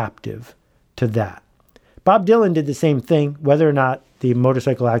become captive to that. Bob Dylan did the same thing, whether or not the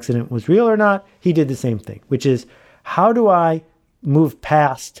motorcycle accident was real or not, he did the same thing, which is, how do I move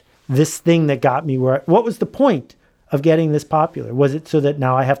past this thing that got me what was the point of getting this popular? Was it so that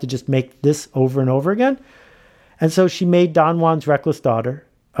now I have to just make this over and over again? And so she made Don Juan's Reckless Daughter,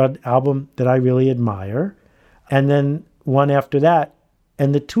 an album that I really admire, and then one after that.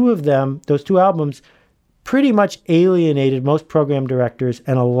 And the two of them, those 2 albums, pretty much alienated most program directors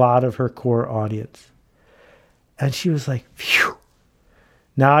and a lot of her core audience. And she was like, phew.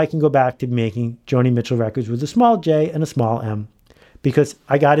 Now I can go back to making Joni Mitchell records with a small J and a small M, because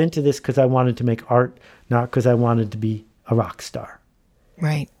I got into this because I wanted to make art, not because I wanted to be a rock star.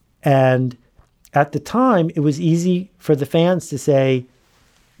 Right. And at the time, it was easy for the fans to say,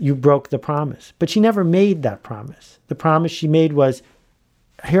 you broke the promise. But she never made that promise. The promise she made was,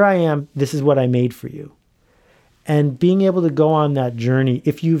 here I am, this is what I made for you. And being able to go on that journey,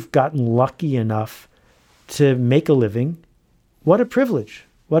 if you've gotten lucky enough to make a living, what a privilege,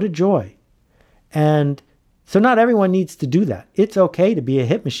 what a joy. And so not everyone needs to do that. It's okay to be a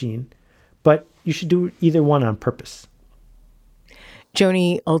hit machine, but you should do either one on purpose.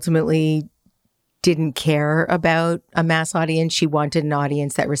 Joni ultimately didn't care about a mass audience. She wanted an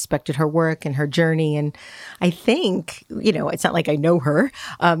audience that respected her work and her journey. And I think, it's not like I know her,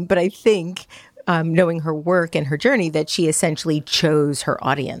 but I think knowing her work and her journey, that she essentially chose her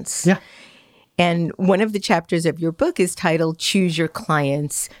audience. Yeah. And one of the chapters of your book is titled Choose Your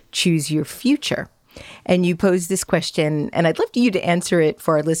Clients, Choose Your Future. And you pose this question, and I'd love you to answer it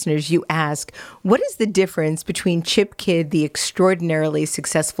for our listeners. You ask, what is the difference between Chip Kidd, the extraordinarily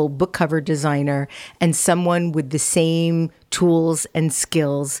successful book cover designer, and someone with the same tools and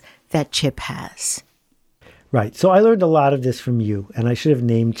skills that Chip has? Right. So I learned a lot of this from you, and I should have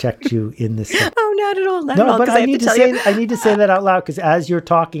name checked you in this. Oh, not at all. Not at all. But I need to say that out loud because as you're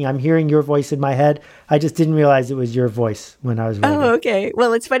talking, I'm hearing your voice in my head. I just didn't realize it was your voice when I was writing. Oh, okay.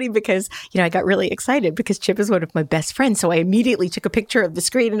 Well, it's funny because, I got really excited because Chip is one of my best friends. So I immediately took a picture of the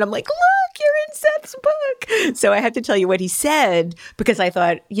screen and I'm like, look, you're in Seth's book. So I had to tell you what he said because I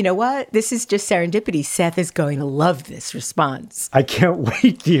thought, you know what? This is just serendipity. Seth is going to love this response. I can't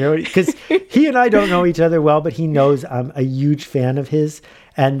wait to hear it because he and I don't know each other well, but he knows I'm a huge fan of his.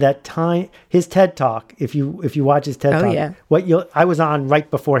 And that time, his TED Talk, if you watch his TED Talk, yeah. I was on right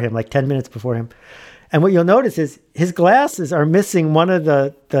before him, like 10 minutes before him. And what you'll notice is his glasses are missing one of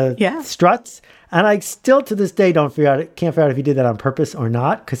the struts. And I still to this day can't figure out if he did that on purpose or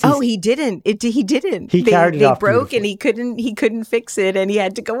not. He didn't. He didn't. He carried it off. They broke beautifully. and he couldn't fix it and he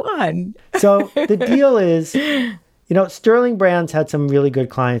had to go on. So the deal is, Sterling Brands had some really good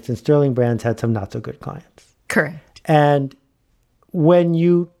clients and Sterling Brands had some not so good clients. Correct. And when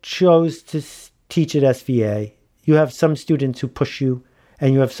you chose to teach at SVA, you have some students who push you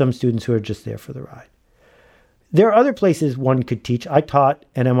and you have some students who are just there for the ride. There are other places one could teach. I taught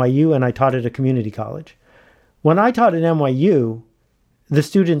at NYU and I taught at a community college. When I taught at NYU, the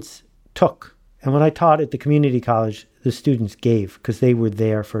students took. And when I taught at the community college, the students gave because they were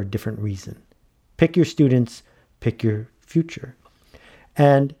there for a different reason. Pick your students, pick your future.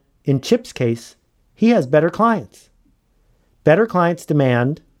 And in Chip's case, he has better clients. Better clients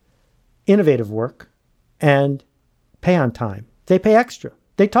demand innovative work and pay on time. They pay extra.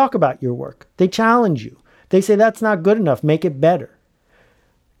 They talk about your work. They challenge you. They say, that's not good enough. Make it better.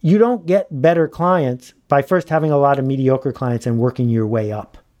 You don't get better clients by first having a lot of mediocre clients and working your way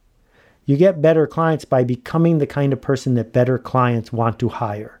up. You get better clients by becoming the kind of person that better clients want to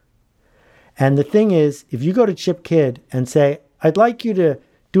hire. And the thing is, if you go to Chip Kidd and say, I'd like you to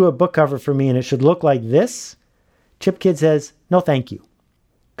do a book cover for me and it should look like this, Chip Kidd says, no, thank you,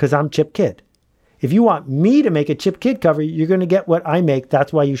 because I'm Chip Kidd. If you want me to make a Chip Kidd cover, you're going to get what I make.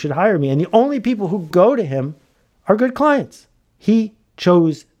 That's why you should hire me. And the only people who go to him are good clients. He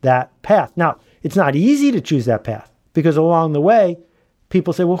chose that path. Now, it's not easy to choose that path because along the way,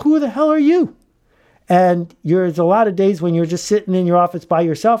 people say, well, who the hell are you? And there's a lot of days when you're just sitting in your office by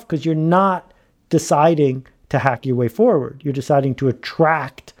yourself because you're not deciding to hack your way forward. You're deciding to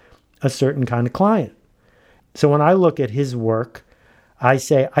attract a certain kind of client. So when I look at his work, I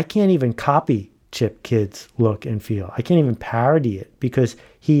say, I can't even copy Chip Kidd's look and feel. I can't even parody it because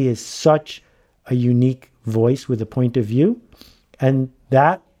he is such a unique voice with a point of view. And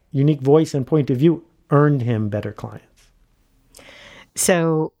that unique voice and point of view earned him better clients.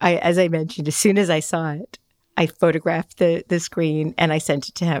 So as I mentioned, as soon as I saw it, I photographed the screen and I sent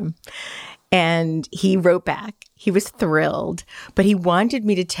it to him. And he wrote back. He was thrilled, but he wanted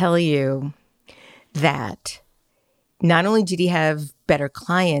me to tell you that not only did he have better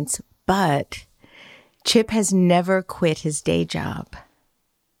clients, but Chip has never quit his day job.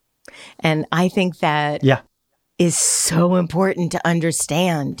 And I think that is so important to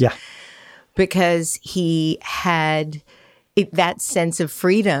understand. Yeah. Because he had that sense of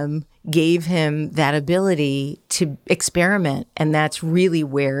freedom gave him that ability to experiment. And that's really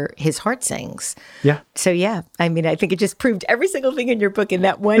where his heart sings. Yeah. So, yeah, I mean, I think it just proved every single thing in your book in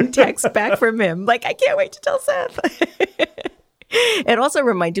that one text back from him. Like, I can't wait to tell Seth. It also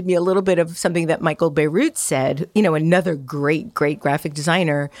reminded me a little bit of something that Michael Bierut said, another great graphic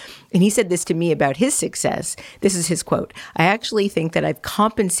designer. And he said this to me about his success. This is his quote. I actually think that I've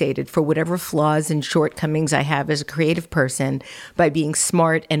compensated for whatever flaws and shortcomings I have as a creative person by being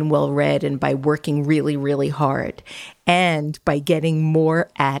smart and well-read and by working really, really hard. And by getting more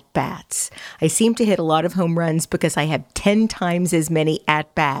at-bats. I seem to hit a lot of home runs because I have 10 times as many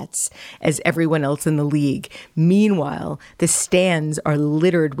at-bats as everyone else in the league. Meanwhile, the stands are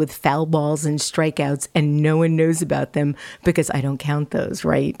littered with foul balls and strikeouts, and no one knows about them because I don't count those,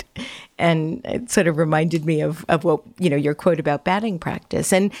 right? And it sort of reminded me of what, your quote about batting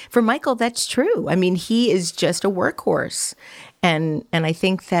practice. And for Michael, that's true. I mean, he is just a workhorse. And I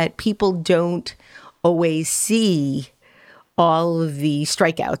think that people don't always see all of the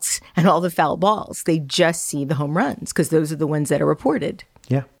strikeouts and all the foul balls. They just see the home runs because those are the ones that are reported.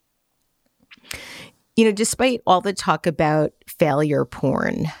 Yeah. Despite all the talk about failure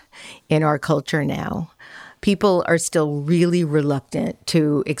porn in our culture now, people are still really reluctant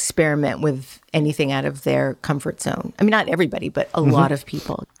to experiment with anything out of their comfort zone. I mean, not everybody, but a lot of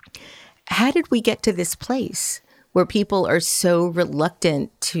people. How did we get to this place where people are so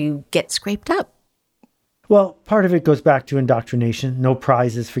reluctant to get scraped up? Well, part of it goes back to indoctrination. No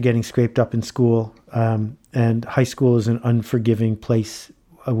prizes for getting scraped up in school. And high school is an unforgiving place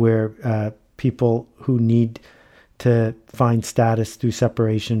where people who need to find status through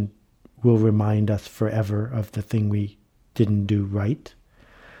separation will remind us forever of the thing we didn't do right.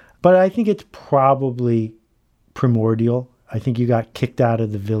 But I think it's probably primordial. I think you got kicked out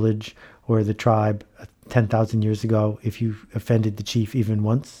of the village or the tribe 10,000 years ago if you offended the chief even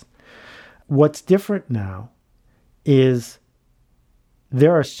once. What's different now is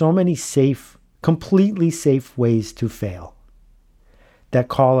there are so many safe, completely safe ways to fail that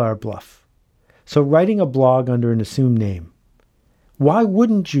call our bluff. So writing a blog under an assumed name, why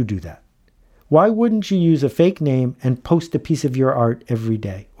wouldn't you do that? Why wouldn't you use a fake name and post a piece of your art every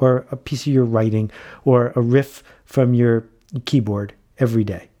day, or a piece of your writing, or a riff from your keyboard every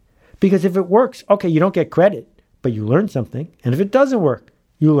day? Because if it works, okay, you don't get credit, but you learn something. And if it doesn't work,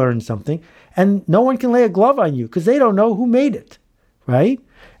 you learn something. And no one can lay a glove on you because they don't know who made it, right?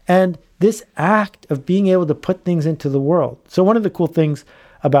 And this act of being able to put things into the world. So one of the cool things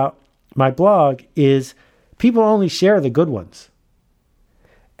about my blog is people only share the good ones.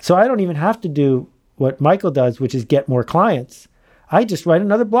 So I don't even have to do what Michael does, which is get more clients. I just write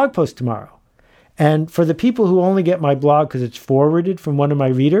another blog post tomorrow. And for the people who only get my blog because it's forwarded from one of my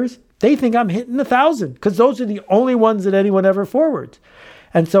readers, they think I'm hitting 1,000 because those are the only ones that anyone ever forwards.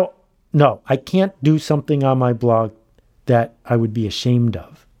 And so, no, I can't do something on my blog that I would be ashamed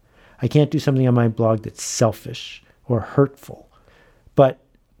of. I can't do something on my blog that's selfish or hurtful. But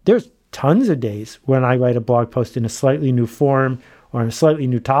there's tons of days when I write a blog post in a slightly new form or on a slightly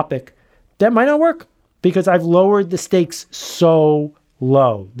new topic that might not work because I've lowered the stakes so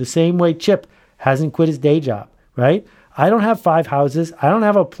low. The same way Chip hasn't quit his day job, right? I don't have 5 houses. I don't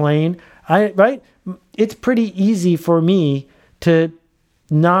have a plane, right? It's pretty easy for me to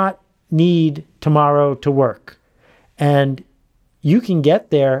not need tomorrow to work. And you can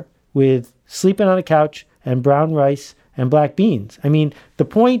get there with sleeping on a couch and brown rice and black beans. I mean, the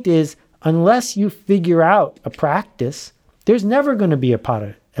point is, unless you figure out a practice, there's never going to be a pot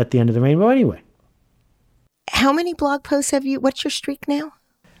at the end of the rainbow anyway. How many blog posts have you? What's your streak now?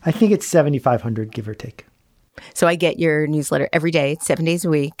 I think it's 7,500, give or take. So I get your newsletter every day. It's 7 days a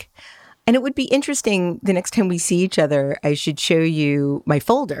week. And it would be interesting the next time we see each other, I should show you my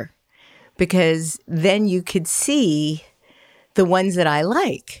folder, because then you could see the ones that I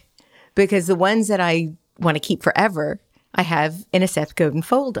like. Because the ones that I want to keep forever, I have in a Seth Godin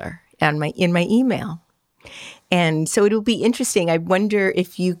folder and in my email. And so it'll be interesting. I wonder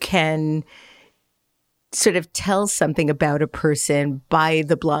if you can sort of tell something about a person by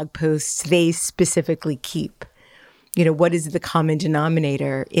the blog posts they specifically keep. You know, what is the common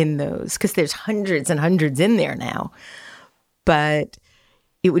denominator in those? Because there's hundreds and hundreds in there now. But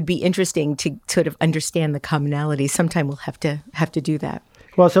it would be interesting to sort of understand the commonality. Sometime we'll have to do that.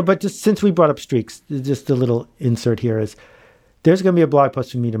 Well, but just since we brought up streaks, just a little insert here is there's going to be a blog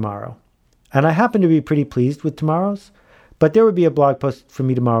post from me tomorrow. And I happen to be pretty pleased with tomorrow's, but there would be a blog post from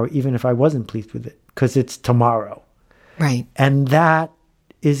me tomorrow even if I wasn't pleased with it, because it's tomorrow. Right. And that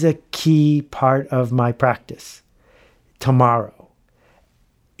is a key part of my practice. Tomorrow.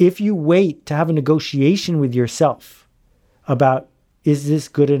 If you wait to have a negotiation with yourself about, is this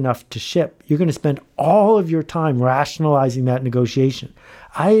good enough to ship? You're going to spend all of your time rationalizing that negotiation.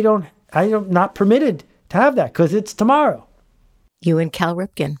 I'm not permitted to have that because it's tomorrow. You and Cal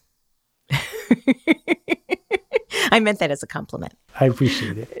Ripken. I meant that as a compliment. I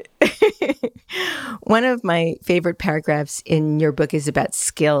appreciate it. One of my favorite paragraphs in your book is about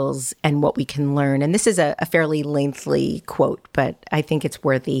skills and what we can learn. And this is a fairly lengthy quote, but I think it's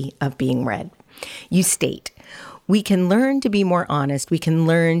worthy of being read. You state, we can learn to be more honest. We can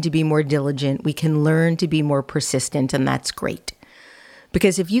learn to be more diligent. We can learn to be more persistent. And that's great.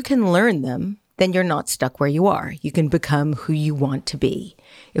 Because if you can learn them, then you're not stuck where you are. You can become who you want to be.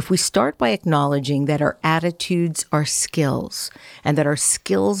 If we start by acknowledging that our attitudes are skills and that our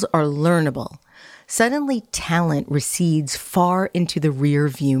skills are learnable, suddenly talent recedes far into the rear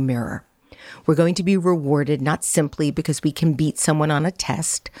view mirror. We're going to be rewarded not simply because we can beat someone on a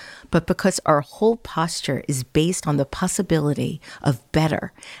test, but because our whole posture is based on the possibility of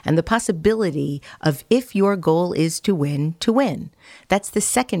better and the possibility of, if your goal is to win, to win. That's the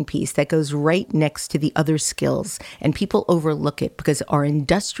second piece that goes right next to the other skills, and people overlook it because our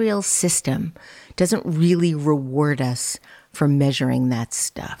industrial system doesn't really reward us for measuring that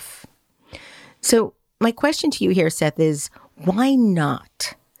stuff. So my question to you here, Seth, is why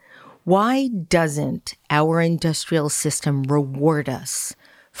not? Why doesn't our industrial system reward us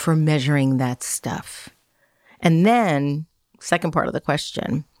for measuring that stuff? And then, second part of the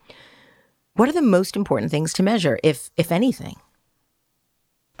question, what are the most important things to measure, if anything?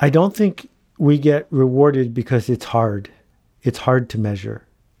 I don't think we get rewarded because it's hard. It's hard to measure.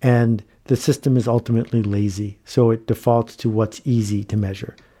 And the system is ultimately lazy, so it defaults to what's easy to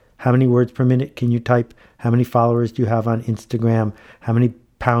measure. How many words per minute can you type? How many followers do you have on Instagram? How many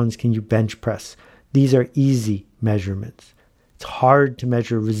pounds can you bench press? These are easy measurements. It's hard to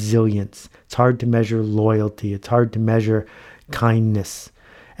measure resilience. It's hard to measure loyalty. It's hard to measure kindness.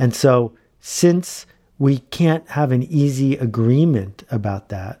 And so since we can't have an easy agreement about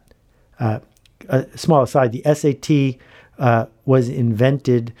that, a small aside, the SAT was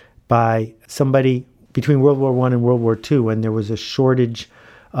invented by somebody between World War I and World War II when there was a shortage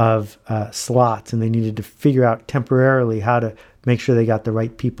of slots and they needed to figure out temporarily how to make sure they got the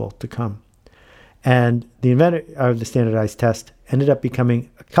right people to come. And the inventor of the standardized test ended up becoming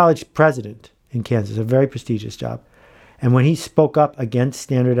a college president in Kansas, a very prestigious job. And when he spoke up against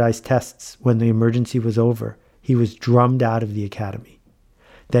standardized tests when the emergency was over, he was drummed out of the academy,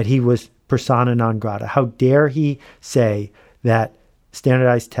 that he was persona non grata. How dare he say that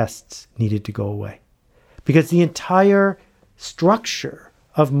standardized tests needed to go away? Because the entire structure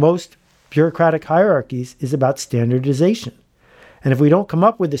of most bureaucratic hierarchies is about standardization. And if we don't come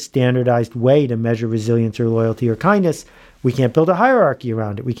up with a standardized way to measure resilience or loyalty or kindness, we can't build a hierarchy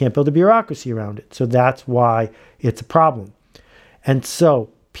around it. We can't build a bureaucracy around it. So that's why it's a problem. And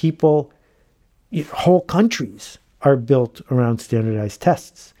so people, whole countries are built around standardized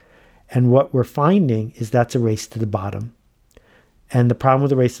tests. And what we're finding is that's a race to the bottom. And the problem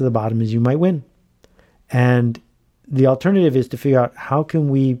with the race to the bottom is you might win. And the alternative is to figure out how can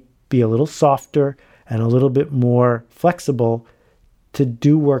we be a little softer and a little bit more flexible to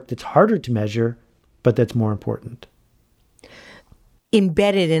do work that's harder to measure, but that's more important.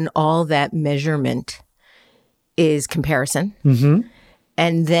 Embedded in all that measurement is comparison. Mm-hmm.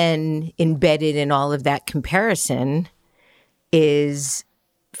 And then embedded in all of that comparison is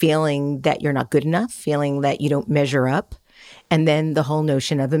feeling that you're not good enough, feeling that you don't measure up. And then the whole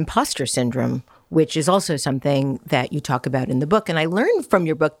notion of imposter syndrome, which is also something that you talk about in the book. And I learned from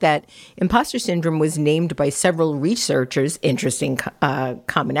your book that imposter syndrome was named by several researchers, interesting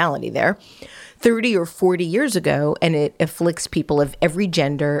commonality there, 30 or 40 years ago, and it afflicts people of every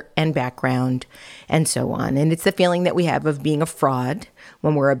gender and background and so on. And it's the feeling that we have of being a fraud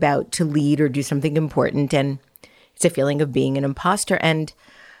when we're about to lead or do something important. And it's a feeling of being an imposter. And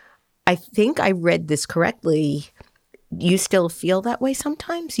I think I read this correctly. You still feel that way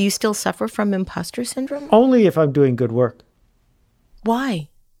sometimes? You still suffer from imposter syndrome? Only if I'm doing good work. Why?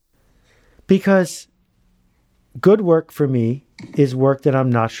 Because good work for me is work that I'm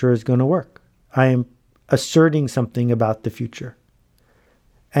not sure is going to work. I am asserting something about the future.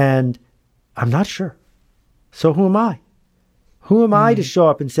 And I'm not sure. So who am I? Who am I to show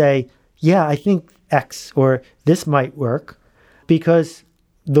up and say, yeah, I think X or this might work? Because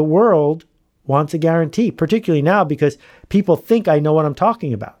the world wants a guarantee, particularly now because people think I know what I'm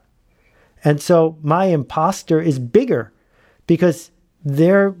talking about. And so my imposter is bigger because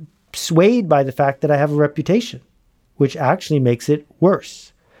they're swayed by the fact that I have a reputation, which actually makes it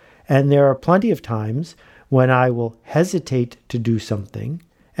worse. And there are plenty of times when I will hesitate to do something.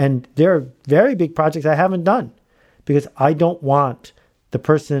 And there are very big projects I haven't done because I don't want the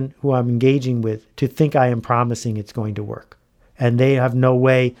person who I'm engaging with to think I am promising it's going to work. And they have no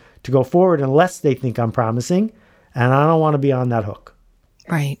way to go forward unless they think I'm promising. And I don't want to be on that hook.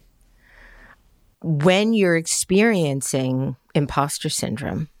 Right. When you're experiencing imposter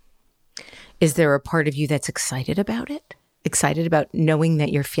syndrome, is there a part of you that's excited about it? Excited about knowing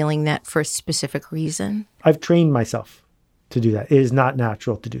that you're feeling that for a specific reason? I've trained myself to do that. It is not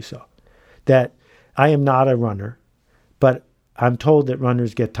natural to do so. That I am not a runner, but I'm told that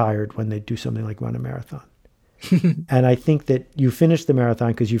runners get tired when they do something like run a marathon. And I think that you finish the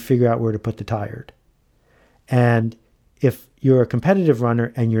marathon because you figure out where to put the tired. And if you're a competitive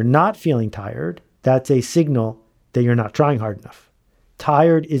runner and you're not feeling tired, that's a signal that you're not trying hard enough.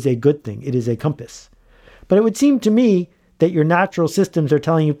 Tired is a good thing. It is a compass. But it would seem to me that your natural systems are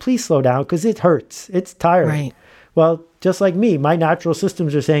telling you, please slow down because it hurts. It's tiring. Right. Well, just like me, my natural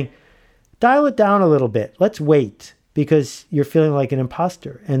systems are saying, dial it down a little bit. Let's wait because you're feeling like an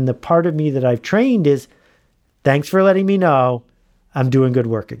imposter. And the part of me that I've trained is, thanks for letting me know I'm doing good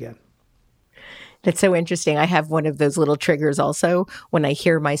work again. That's so interesting. I have one of those little triggers also. When I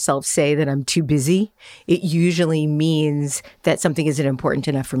hear myself say that I'm too busy, it usually means that something isn't important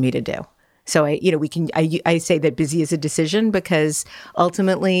enough for me to do. So I say that busy is a decision because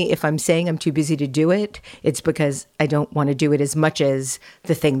ultimately, if I'm saying I'm too busy to do it, it's because I don't want to do it as much as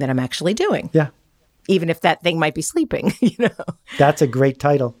the thing that I'm actually doing. Yeah. even if that thing might be sleeping, That's a great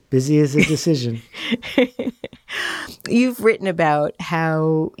title. Busy is a decision. You've written about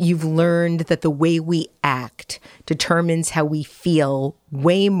how you've learned that the way we act determines how we feel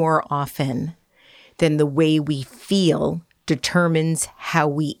way more often than the way we feel determines how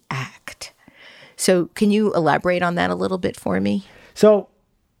we act. So can you elaborate on that a little bit for me? So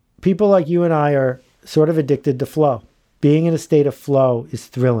people like you and I are sort of addicted to flow. Being in a state of flow is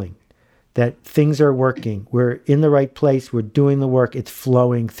thrilling, that things are working. We're in the right place. We're doing the work. It's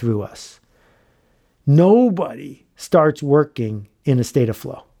flowing through us. Nobody starts working in a state of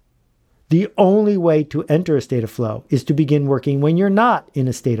flow. The only way to enter a state of flow is to begin working when you're not in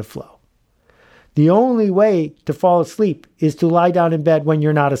a state of flow. The only way to fall asleep is to lie down in bed when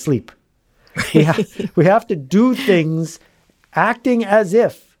you're not asleep. We have to do things acting as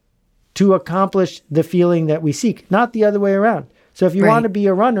if to accomplish the feeling that we seek, not the other way around. So if you want to be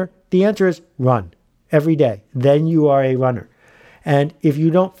a runner, the answer is run every day. Then you are a runner. And if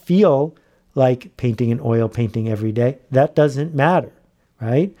you don't feel like painting an oil painting every day, that doesn't matter,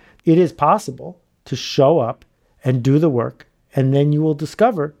 right? It is possible to show up and do the work, and then you will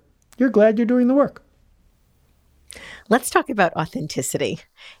discover you're glad you're doing the work. Let's talk about authenticity.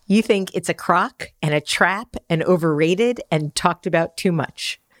 You think it's a crock and a trap and overrated and talked about too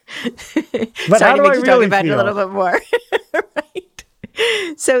much. But Sorry how to do make I you really talk about feel? it a little bit more. Right.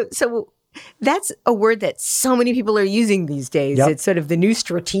 So that's a word that so many people are using these days. Yep. It's sort of the new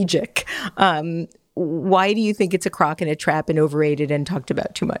strategic. Why do you think it's a crock and a trap and overrated and talked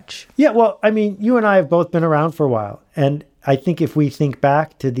about too much? Yeah, well, I mean, you and I have both been around for a while. And I think if we think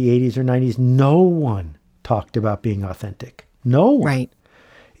back to the 80s or 90s, no one talked about being authentic. No one. Right.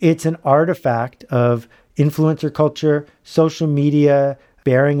 It's an artifact of influencer culture, social media,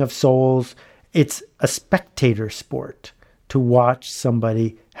 bearing of souls. It's a spectator sport to watch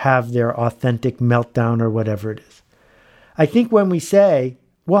somebody have their authentic meltdown or whatever it is. I think when we say,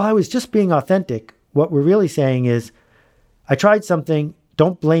 well, I was just being authentic, what we're really saying is, I tried something,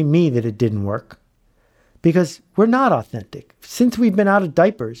 don't blame me that it didn't work. Because we're not authentic. Since we've been out of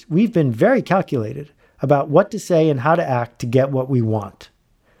diapers, we've been very calculated about what to say and how to act to get what we want.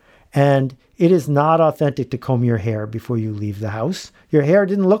 And it is not authentic to comb your hair before you leave the house. Your hair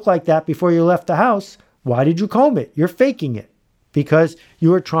didn't look like that before you left the house. Why did you comb it? You're faking it because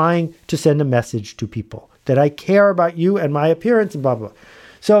you are trying to send a message to people that I care about you and my appearance and blah, blah.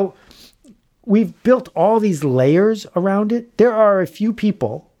 So we've built all these layers around it. There are a few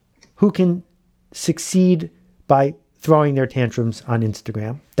people who can succeed by throwing their tantrums on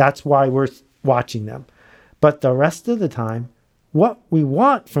Instagram. That's why we're watching them. But the rest of the time, what we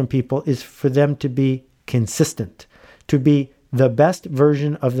want from people is for them to be consistent, to be the best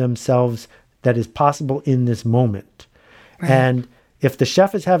version of themselves that is possible in this moment. Right. And if the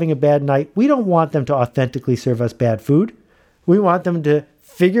chef is having a bad night, we don't want them to authentically serve us bad food. We want them to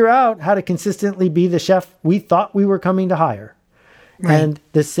figure out how to consistently be the chef we thought we were coming to hire. Right. And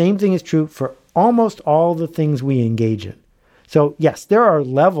the same thing is true for almost all the things we engage in. So yes, there are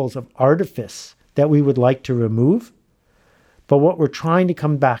levels of artifice that we would like to remove. But what we're trying to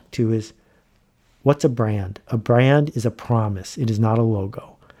come back to is, what's a brand? A brand is a promise. It is not a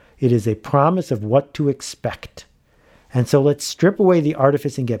logo. It is a promise of what to expect. And so let's strip away the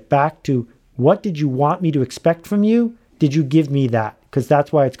artifice and get back to, what did you want me to expect from you? Did you give me that? Because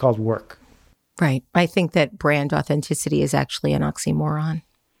that's why it's called work. Right. I think that brand authenticity is actually an oxymoron.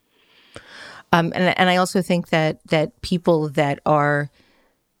 And I also think that people that are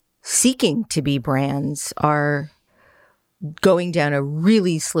seeking to be brands are going down a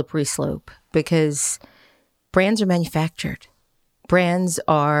really slippery slope, because brands are manufactured. Brands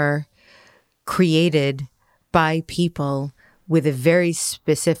are created by people with a very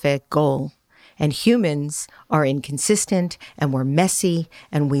specific goal. And humans are inconsistent, and we're messy,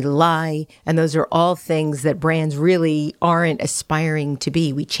 and we lie. And those are all things that brands really aren't aspiring to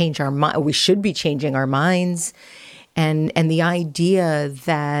be. We change our mind. We should be changing our minds. And the idea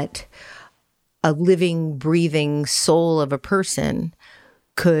that a living, breathing soul of a person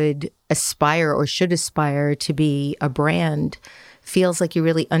could aspire or should aspire to be a brand feels like you're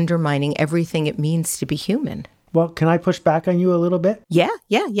really undermining everything it means to be human. Well, can I push back on you a little bit? Yeah,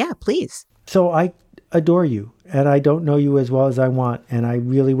 please. So I adore you, and I don't know you as well as I want, and I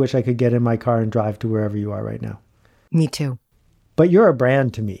really wish I could get in my car and drive to wherever you are right now. Me too. But you're a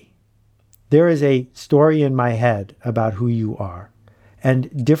brand to me. There is a story in my head about who you are,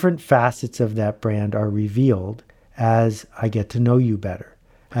 and different facets of that brand are revealed as I get to know you better.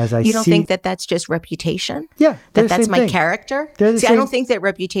 As I You don't think that that's just reputation? Yeah. That's my character? See, I don't think that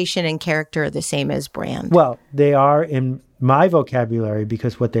reputation and character are the same as brand. Well, they are in my vocabulary,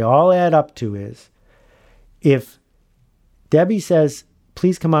 because what they all add up to is if Debbie says,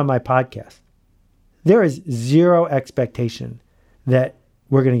 please come on my podcast, there is zero expectation that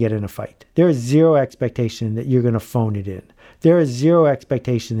we're going to get in a fight. There is zero expectation that you're going to phone it in. There is zero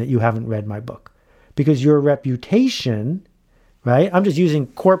expectation that you haven't read my book, because your reputation, right? I'm just using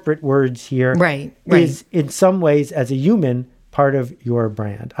corporate words here. Right. Is in some ways, as a human, part of your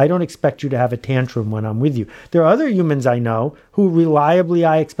brand. I don't expect you to have a tantrum when I'm with you. There are other humans I know who reliably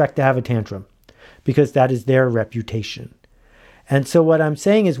I expect to have a tantrum, because that is their reputation. And so what I'm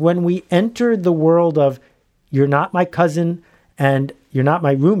saying is, when we enter the world of you're not my cousin and you're not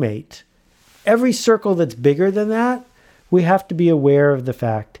my roommate, every circle that's bigger than that, we have to be aware of the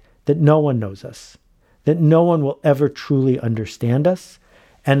fact that no one knows us, that no one will ever truly understand us,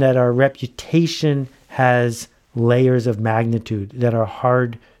 and that our reputation has layers of magnitude that are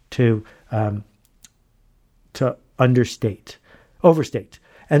hard to overstate.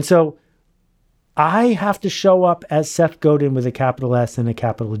 And so I have to show up as Seth Godin with a capital S and a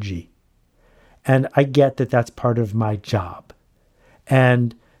capital G. And I get that that's part of my job.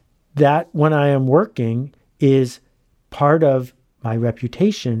 And that, when I am working, is part of my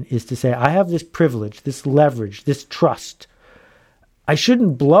reputation, is to say, I have this privilege, this leverage, this trust. I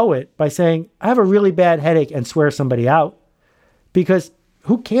shouldn't blow it by saying, I have a really bad headache, and swear somebody out, because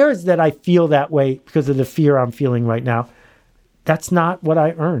who cares that I feel that way because of the fear I'm feeling right now? That's not what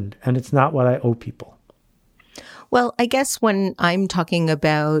I earned, and it's not what I owe people. Well, I guess when I'm talking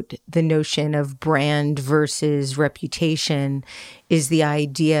about the notion of brand versus reputation, is the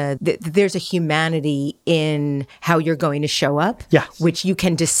idea that there's a humanity in how you're going to show up, yes, which you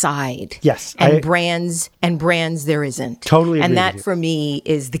can decide. Yes. And brands there isn't. Totally agree And that, with you. for me,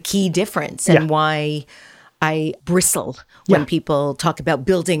 is the key difference, and why I bristle when people talk about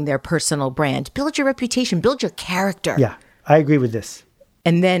building their personal brand. Build your reputation, build your character. Yeah, I agree with this.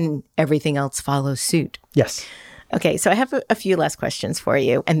 And then everything else follows suit. Yes. Okay, so I have a few last questions for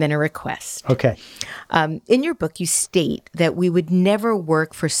you, and then a request. Okay. In your book, you state that we would never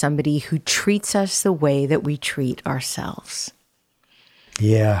work for somebody who treats us the way that we treat ourselves.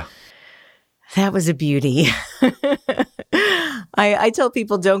 Yeah. That was a beauty. I tell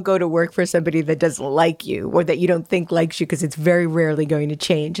people, don't go to work for somebody that doesn't like you or that you don't think likes you, because it's very rarely going to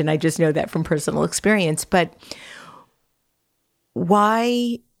change. And I just know that from personal experience. But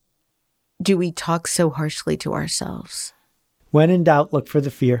why do we talk so harshly to ourselves? When in doubt, look for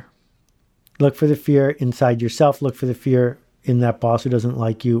the fear. Look for the fear inside yourself. Look for the fear in that boss who doesn't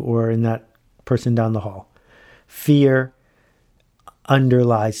like you, or in that person down the hall. Fear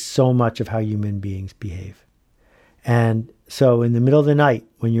underlies so much of how human beings behave. And so in the middle of the night,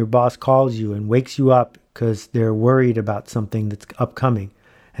 when your boss calls you and wakes you up because they're worried about something that's upcoming,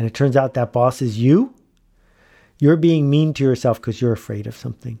 and it turns out that boss is you, you're being mean to yourself because you're afraid of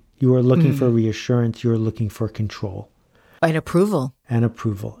something. You are looking for reassurance. You're looking for control. And approval.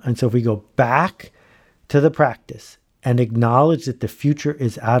 And so if we go back to the practice and acknowledge that the future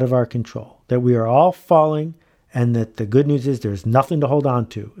is out of our control, that we are all falling, and that the good news is there's nothing to hold on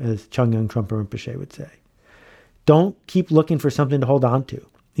to, as Chögyam Trungpa Rinpoche would say. Don't keep looking for something to hold on to,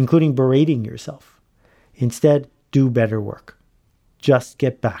 including berating yourself. Instead, do better work. Just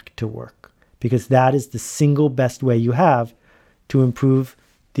get back to work, because that is the single best way you have to improve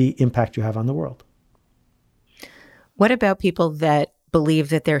the impact you have on the world. What about people that believe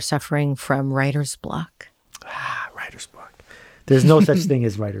that they're suffering from writer's block? Writer's block. There's no such thing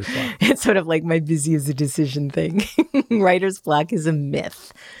as writer's block. It's sort of like my busy is a decision thing. Writer's block is a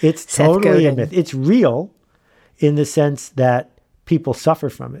myth. It's totally a myth. It's real in the sense that people suffer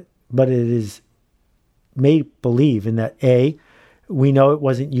from it, but it is made believe in that, A, we know it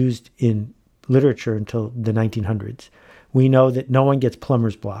wasn't used in literature until the 1900s. We know that no one gets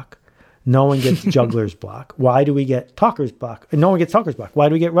plumber's block. No one gets juggler's block. Why do we get talker's block? And no one gets talker's block. Why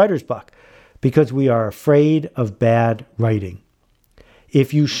do we get writer's block? Because we are afraid of bad writing.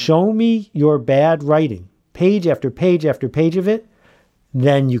 If you show me your bad writing, page after page after page of it,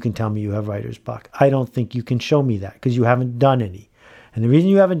 then you can tell me you have writer's block. I don't think you can show me that, because you haven't done any. And the reason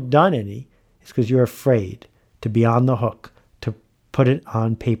you haven't done any is because you're afraid to be on the hook, to put it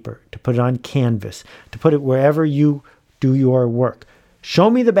on paper, to put it on canvas, to put it wherever you do your work. Show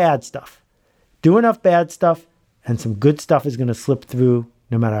me the bad stuff. Do enough bad stuff, and some good stuff is going to slip through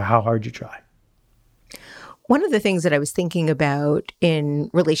no matter how hard you try. One of the things that I was thinking about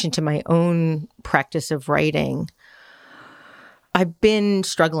in relation to my own practice of writing, I've been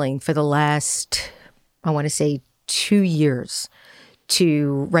struggling for the last, I want to say, 2 years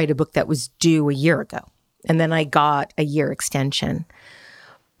to write a book that was due a year ago. And then I got a year extension.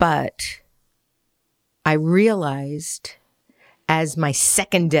 But I realized as my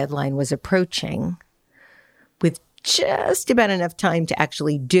second deadline was approaching, just about enough time to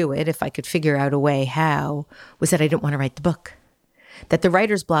actually do it, if I could figure out a way how, was that I didn't want to write the book. That the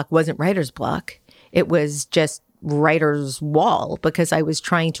writer's block wasn't writer's block. It was just writer's wall, because I was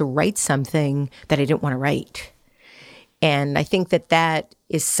trying to write something that I didn't want to write. And I think that that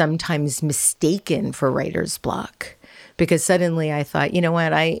is sometimes mistaken for writer's block, because suddenly I thought, you know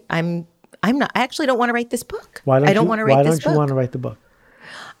what, I'm not, I actually don't want to write this book. Why don't I don't want to write this book. Why don't you want to write the book?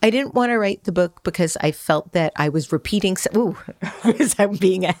 I didn't want to write the book because I felt that I was repeating, because I'm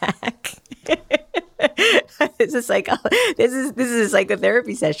being a hack. This is a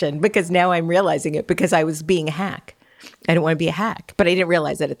psychotherapy session, because now I'm realizing it, because I was being a hack. I don't want to be a hack, but I didn't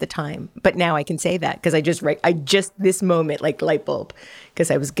realize that at the time. But now I can say that because I just this moment, like light bulb,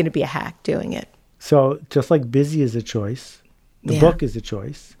 because I was going to be a hack doing it. So just like busy is a choice, the book is a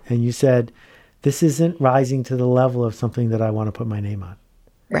choice. And you said, this isn't rising to the level of something that I want to put my name on.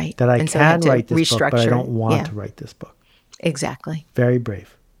 Right. That I can write this book, but I don't want to write this book. Exactly. Very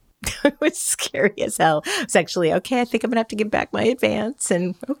brave. It was scary as hell. It was actually, okay, I think I'm going to have to give back my advance.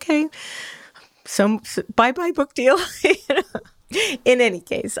 And okay, so bye-bye book deal. In any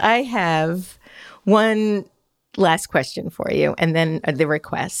case, I have one last question for you, and then the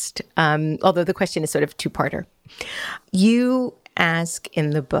request, although the question is sort of two-parter. You ask in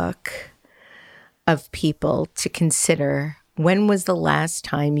the book of people to consider, when was the last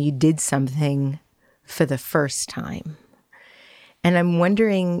time you did something for the first time? And I'm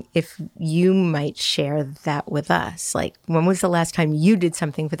wondering if you might share that with us. Like, when was the last time you did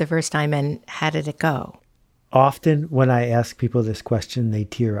something for the first time, and how did it go? Often when I ask people this question, they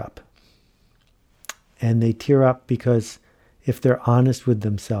tear up. And they tear up because if they're honest with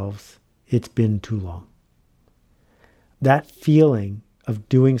themselves, it's been too long. That feeling of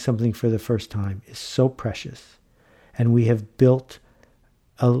doing something for the first time is so precious. And we have built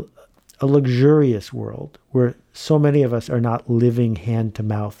a luxurious world where so many of us are not living hand to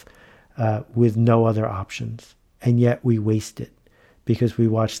mouth with no other options. And yet we waste it because we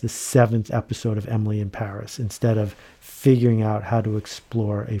watch the 7th episode of Emily in Paris instead of figuring out how to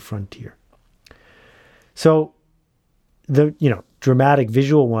explore a frontier. So the dramatic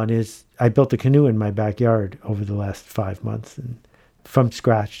visual one is I built a canoe in my backyard over the last 5 months, and from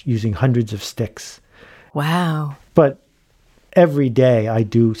scratch using hundreds of sticks. Wow. But every day I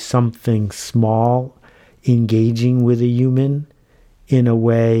do something small, engaging with a human in a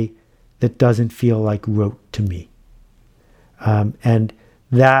way that doesn't feel like rote to me. And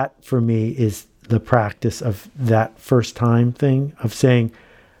that for me is the practice of that first time thing of saying,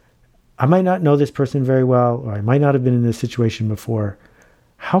 I might not know this person very well, or I might not have been in this situation before.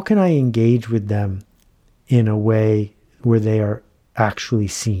 How can I engage with them in a way where they are actually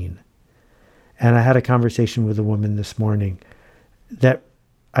seen? And I had a conversation with a woman this morning that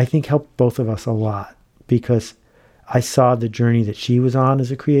I think helped both of us a lot, because I saw the journey that she was on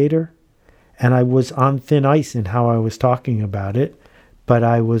as a creator, and I was on thin ice in how I was talking about it, but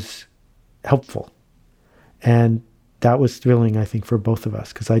I was helpful. And that was thrilling, I think, for both of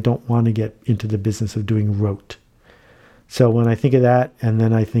us, because I don't want to get into the business of doing rote. So when I think of that, and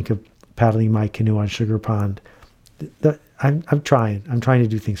then I think of paddling my canoe on Sugar Pond, I'm trying to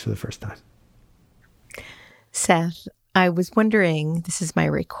do things for the first time. Seth, I was wondering, this is my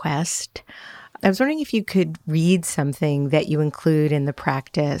request, I was wondering if you could read something that you include in the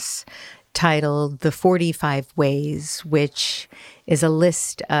practice titled The 45 Ways, which is a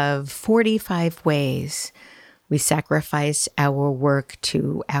list of 45 ways we sacrifice our work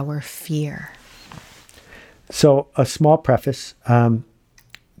to our fear. So a small preface,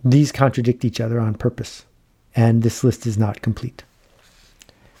 these contradict each other on purpose, and this list is not complete.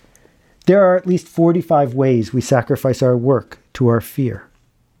 There are at least 45 ways we sacrifice our work to our fear.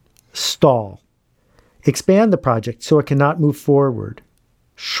 Stall. Expand the project so it cannot move forward.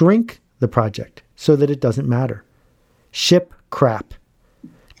 Shrink the project so that it doesn't matter. Ship crap.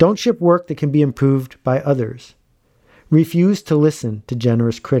 Don't ship work that can be improved by others. Refuse to listen to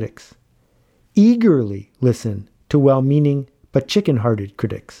generous critics. Eagerly listen to well-meaning but chicken-hearted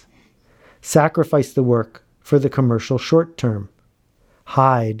critics. Sacrifice the work for the commercial short term.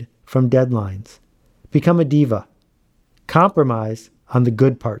 Hide from deadlines. Become a diva. Compromise on the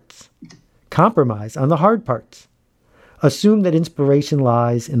good parts. Compromise on the hard parts. Assume that inspiration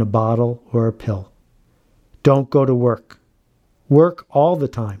lies in a bottle or a pill. Don't go to work. Work all the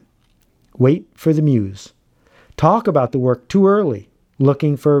time. Wait for the muse. Talk about the work too early,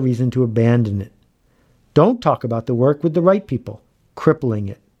 looking for a reason to abandon it. Don't talk about the work with the right people, crippling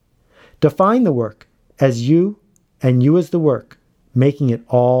it. Define the work as you and you as the work, making it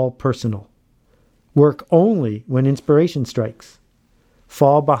all personal. Work only when inspiration strikes.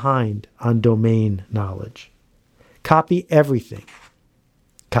 Fall behind on domain knowledge. Copy everything.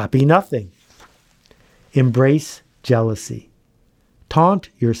 Copy nothing. Embrace jealousy. Taunt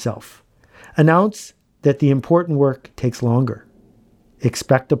yourself. Announce that the important work takes longer.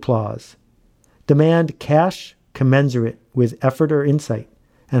 Expect applause. Demand cash commensurate with effort or insight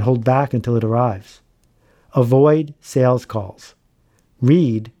and hold back until it arrives. Avoid sales calls.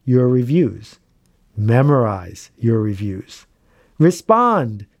 Read your reviews. Memorize your reviews.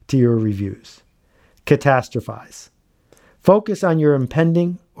 Respond to your reviews. Catastrophize. Focus on your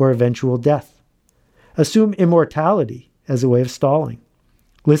impending or eventual death. Assume immortality as a way of stalling.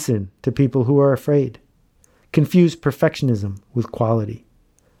 Listen to people who are afraid. Confuse perfectionism with quality.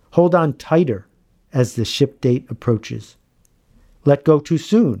 Hold on tighter as the ship date approaches. Let go too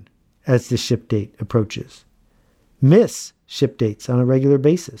soon as the ship date approaches. Miss ship dates on a regular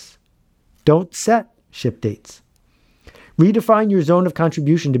basis. Don't set ship dates. Redefine your zone of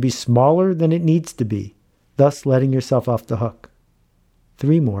contribution to be smaller than it needs to be, thus letting yourself off the hook.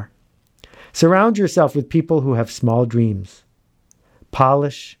 3 more. Surround yourself with people who have small dreams.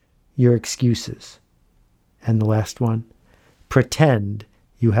 Polish your excuses. And the last one, pretend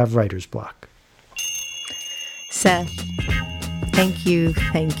you have writer's block. Seth, thank you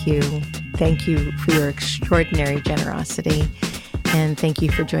for your extraordinary generosity, and thank you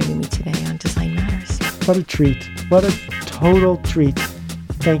for joining me today on Design Matters. What a treat. What a total treat.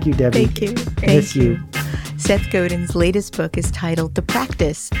 Thank you, Debbie. Thank you. Thank you. Seth Godin's latest book is titled The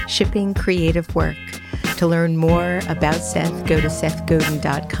Practice, Shipping Creative Work. To learn more about Seth, go to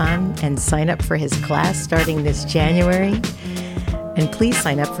sethgodin.com and sign up for his class starting this January. And please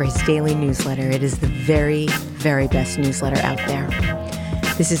sign up for his daily newsletter. It is the very, very best newsletter out there.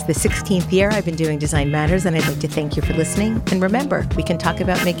 This is the 16th year I've been doing Design Matters, and I'd like to thank you for listening. And remember, we can talk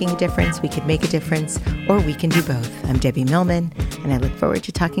about making a difference, we can make a difference, or we can do both. I'm Debbie Millman, and I look forward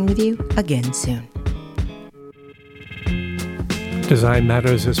to talking with you again soon. Design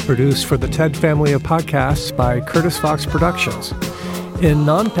Matters is produced for the TED family of podcasts by Curtis Fox Productions. In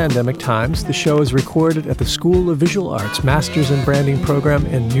non-pandemic times, the show is recorded at the School of Visual Arts Masters in Branding program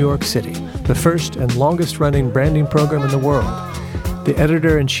in New York City, the first and longest-running branding program in the world. The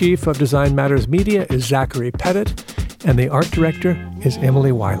editor-in-chief of Design Matters Media is Zachary Pettit, and the art director is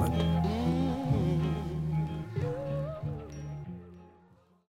Emily Weiland.